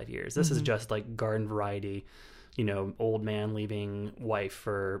 45 Years. This is just like garden variety, old man leaving wife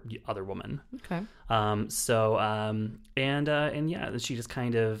for other woman. Okay. And yeah, she just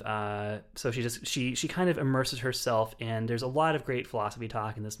kind of she kind of immerses herself, and there's a lot of great philosophy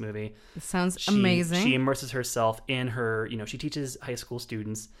talk in this movie. It sounds amazing. She immerses herself in her, she teaches high school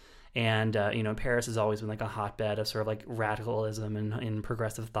students, and Paris has always been like a hotbed of sort of like radicalism and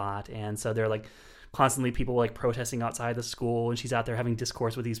progressive thought, and so they're like constantly people like protesting outside the school, and she's out there having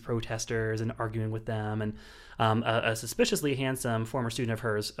discourse with these protesters and arguing with them, and a suspiciously handsome former student of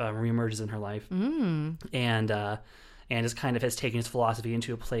hers reemerges in her life, and just kind of has taken his philosophy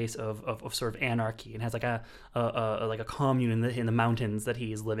into a place of sort of anarchy, and has like a commune in the mountains that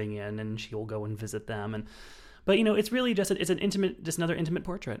he's living in, and she will go and visit them. But it's really just another intimate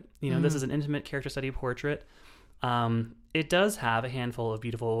portrait. This is an intimate character study portrait. It does have a handful of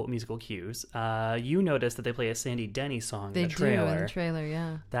beautiful musical cues. You notice that they play a Sandy Denny song in the trailer. They do in the trailer,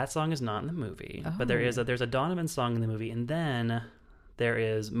 yeah. That song is not in the movie, but there's a Donovan song in the movie, and then there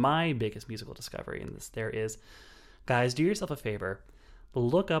is my biggest musical discovery in this. There is, guys, do yourself a favor,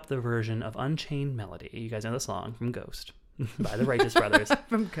 look up the version of Unchained Melody. You guys know the song from Ghost by the Righteous Brothers.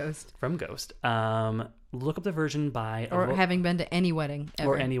 From Ghost. Look up the version by... Or having been to any wedding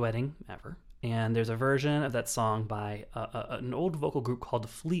ever. Or any wedding ever. And there's a version of that song by an old vocal group called the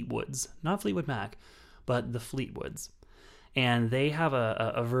Fleetwoods. Not Fleetwood Mac, but the Fleetwoods. And they have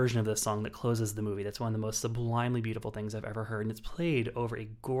a version of this song that closes the movie. That's one of the most sublimely beautiful things I've ever heard. And it's played over a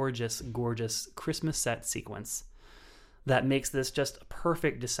gorgeous, gorgeous Christmas set sequence that makes this just a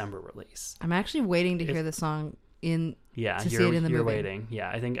perfect December release. I'm actually waiting to hear the song to see it in the movie. You're waiting. Yeah,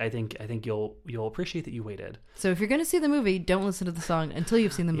 I think you'll appreciate that you waited. So if you're going to see the movie, don't listen to the song until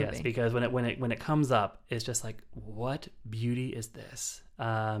you've seen the movie. Yes, because when it comes up, it's just like, what beauty is this?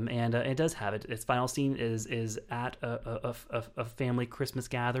 And it does have it. Its final scene is at a family Christmas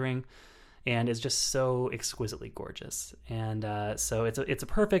gathering, and is just so exquisitely gorgeous. And so it's a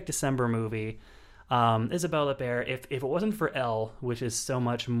perfect December movie. Isabelle Huppert, if it wasn't for Elle, which is so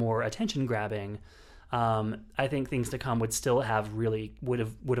much more attention grabbing, I think Things to Come would still have would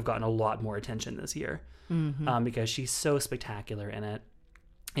have gotten a lot more attention this year, because she's so spectacular in it,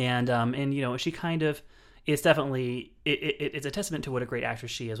 and she kind of it's definitely it's a testament to what a great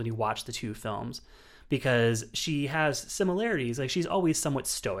actress she is when you watch the two films, because she has similarities. Like, she's always somewhat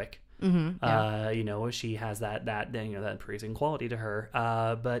stoic, she has that praising quality to her,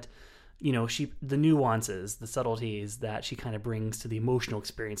 but the nuances, the subtleties that she kind of brings to the emotional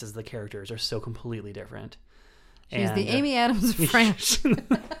experiences of the characters are so completely different. She's the Amy Adams of France.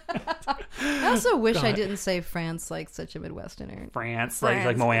 I also wish I didn't say France like such a Midwesterner. France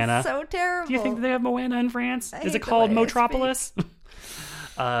like Moana. So terrible. Do you think they have Moana in France? Is it called Motropolis?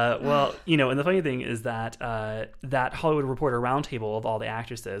 Well, and the funny thing is that that Hollywood Reporter roundtable of all the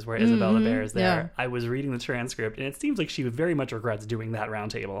actresses, where Isabelle Huppert is there, I was reading the transcript, and it seems like she very much regrets doing that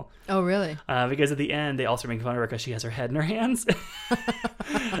roundtable. Oh, really? Because at the end, they also make fun of her because she has her head in her hands.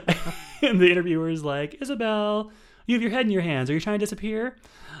 And the interviewer is like, Isabelle, you have your head in your hands. Are you trying to disappear?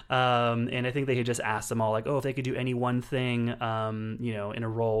 And I think they had just asked them all, like, if they could do any one thing, in a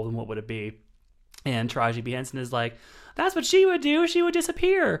role, then what would it be? And Taraji P. Henson is like, that's what she would do. She would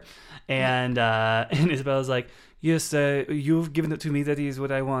disappear. And Isabelle's like, yes, you've given it to me. That is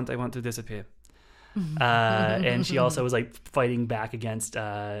what I want. I want to disappear. And she also was like fighting back against,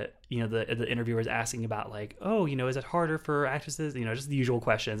 the interviewers asking about like, oh, is it harder for actresses? Just the usual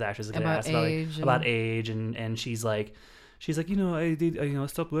questions actresses get asked about age. And she's like, I did,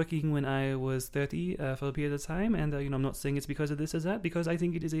 stopped working when I was 30 for a period of time. And, I'm not saying it's because of this or that, because I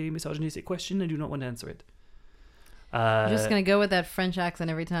think it is a misogynistic question. I do not want to answer it. You're just going to go with that French accent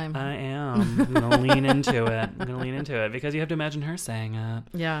every time. I am. I'm going to lean into it. I'm going to lean into it because you have to imagine her saying it.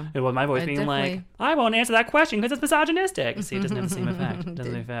 Yeah. With my voice being like, I won't answer that question because it's misogynistic. See, it doesn't have the same effect. It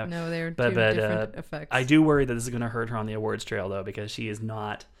doesn't have the effect. No, they're two different effects. I do worry that this is going to hurt her on the awards trail, though, because she is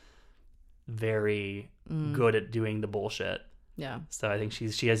not very good at doing the bullshit. Yeah. So I think she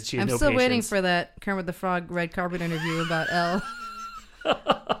has I'm no still patience. waiting for that Kermit the Frog red carpet interview about Elle.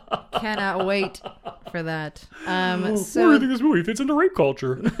 Cannot wait for that. Where do you think this movie fits into rape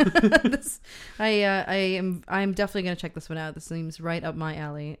culture? I'm definitely going to check this one out. This seems right up my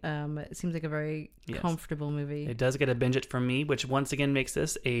alley. It seems like a very comfortable movie. It does get a binge it from me, which once again makes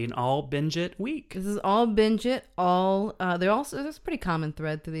this an all binge it week. This is all binge it. There's a pretty common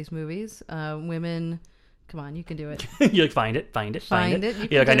thread through these movies. Women. Come on, you can do it. You're like, find it.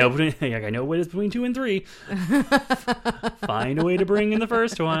 You're like, I know what is between 2 and 3. Find a way to bring in the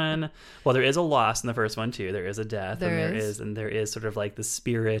first one. Well, there is a loss in the first one too. There is a death, there is sort of like the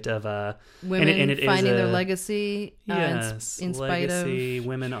spirit of women and it finding is their legacy. Yes, in spite legacy, of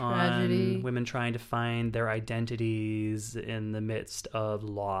women tragedy. women trying to find their identities in the midst of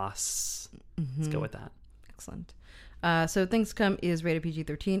loss. Let's go with that. Excellent. So Things to Come is rated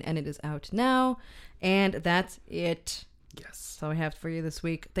PG-13 and it is out now. And that's it. Yes. That's all I have for you this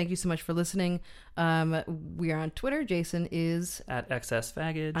week. Thank you so much for listening. We are on Twitter. Jason is at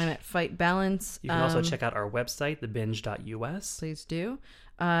XSFaggage. I'm at Fight Balance. You can also check out our website, thebinge.us. Please do.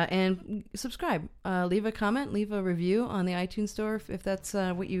 And subscribe. Leave a comment. Leave a review on the iTunes store if that's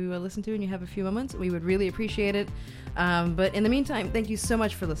what you listen to and you have a few moments. We would really appreciate it. But in the meantime, thank you so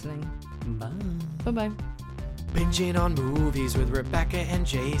much for listening. Bye. Bye-bye. Binging on movies with Rebecca and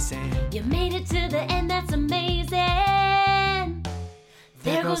Jason. You made it to the end, that's amazing.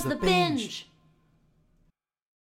 There goes the binge.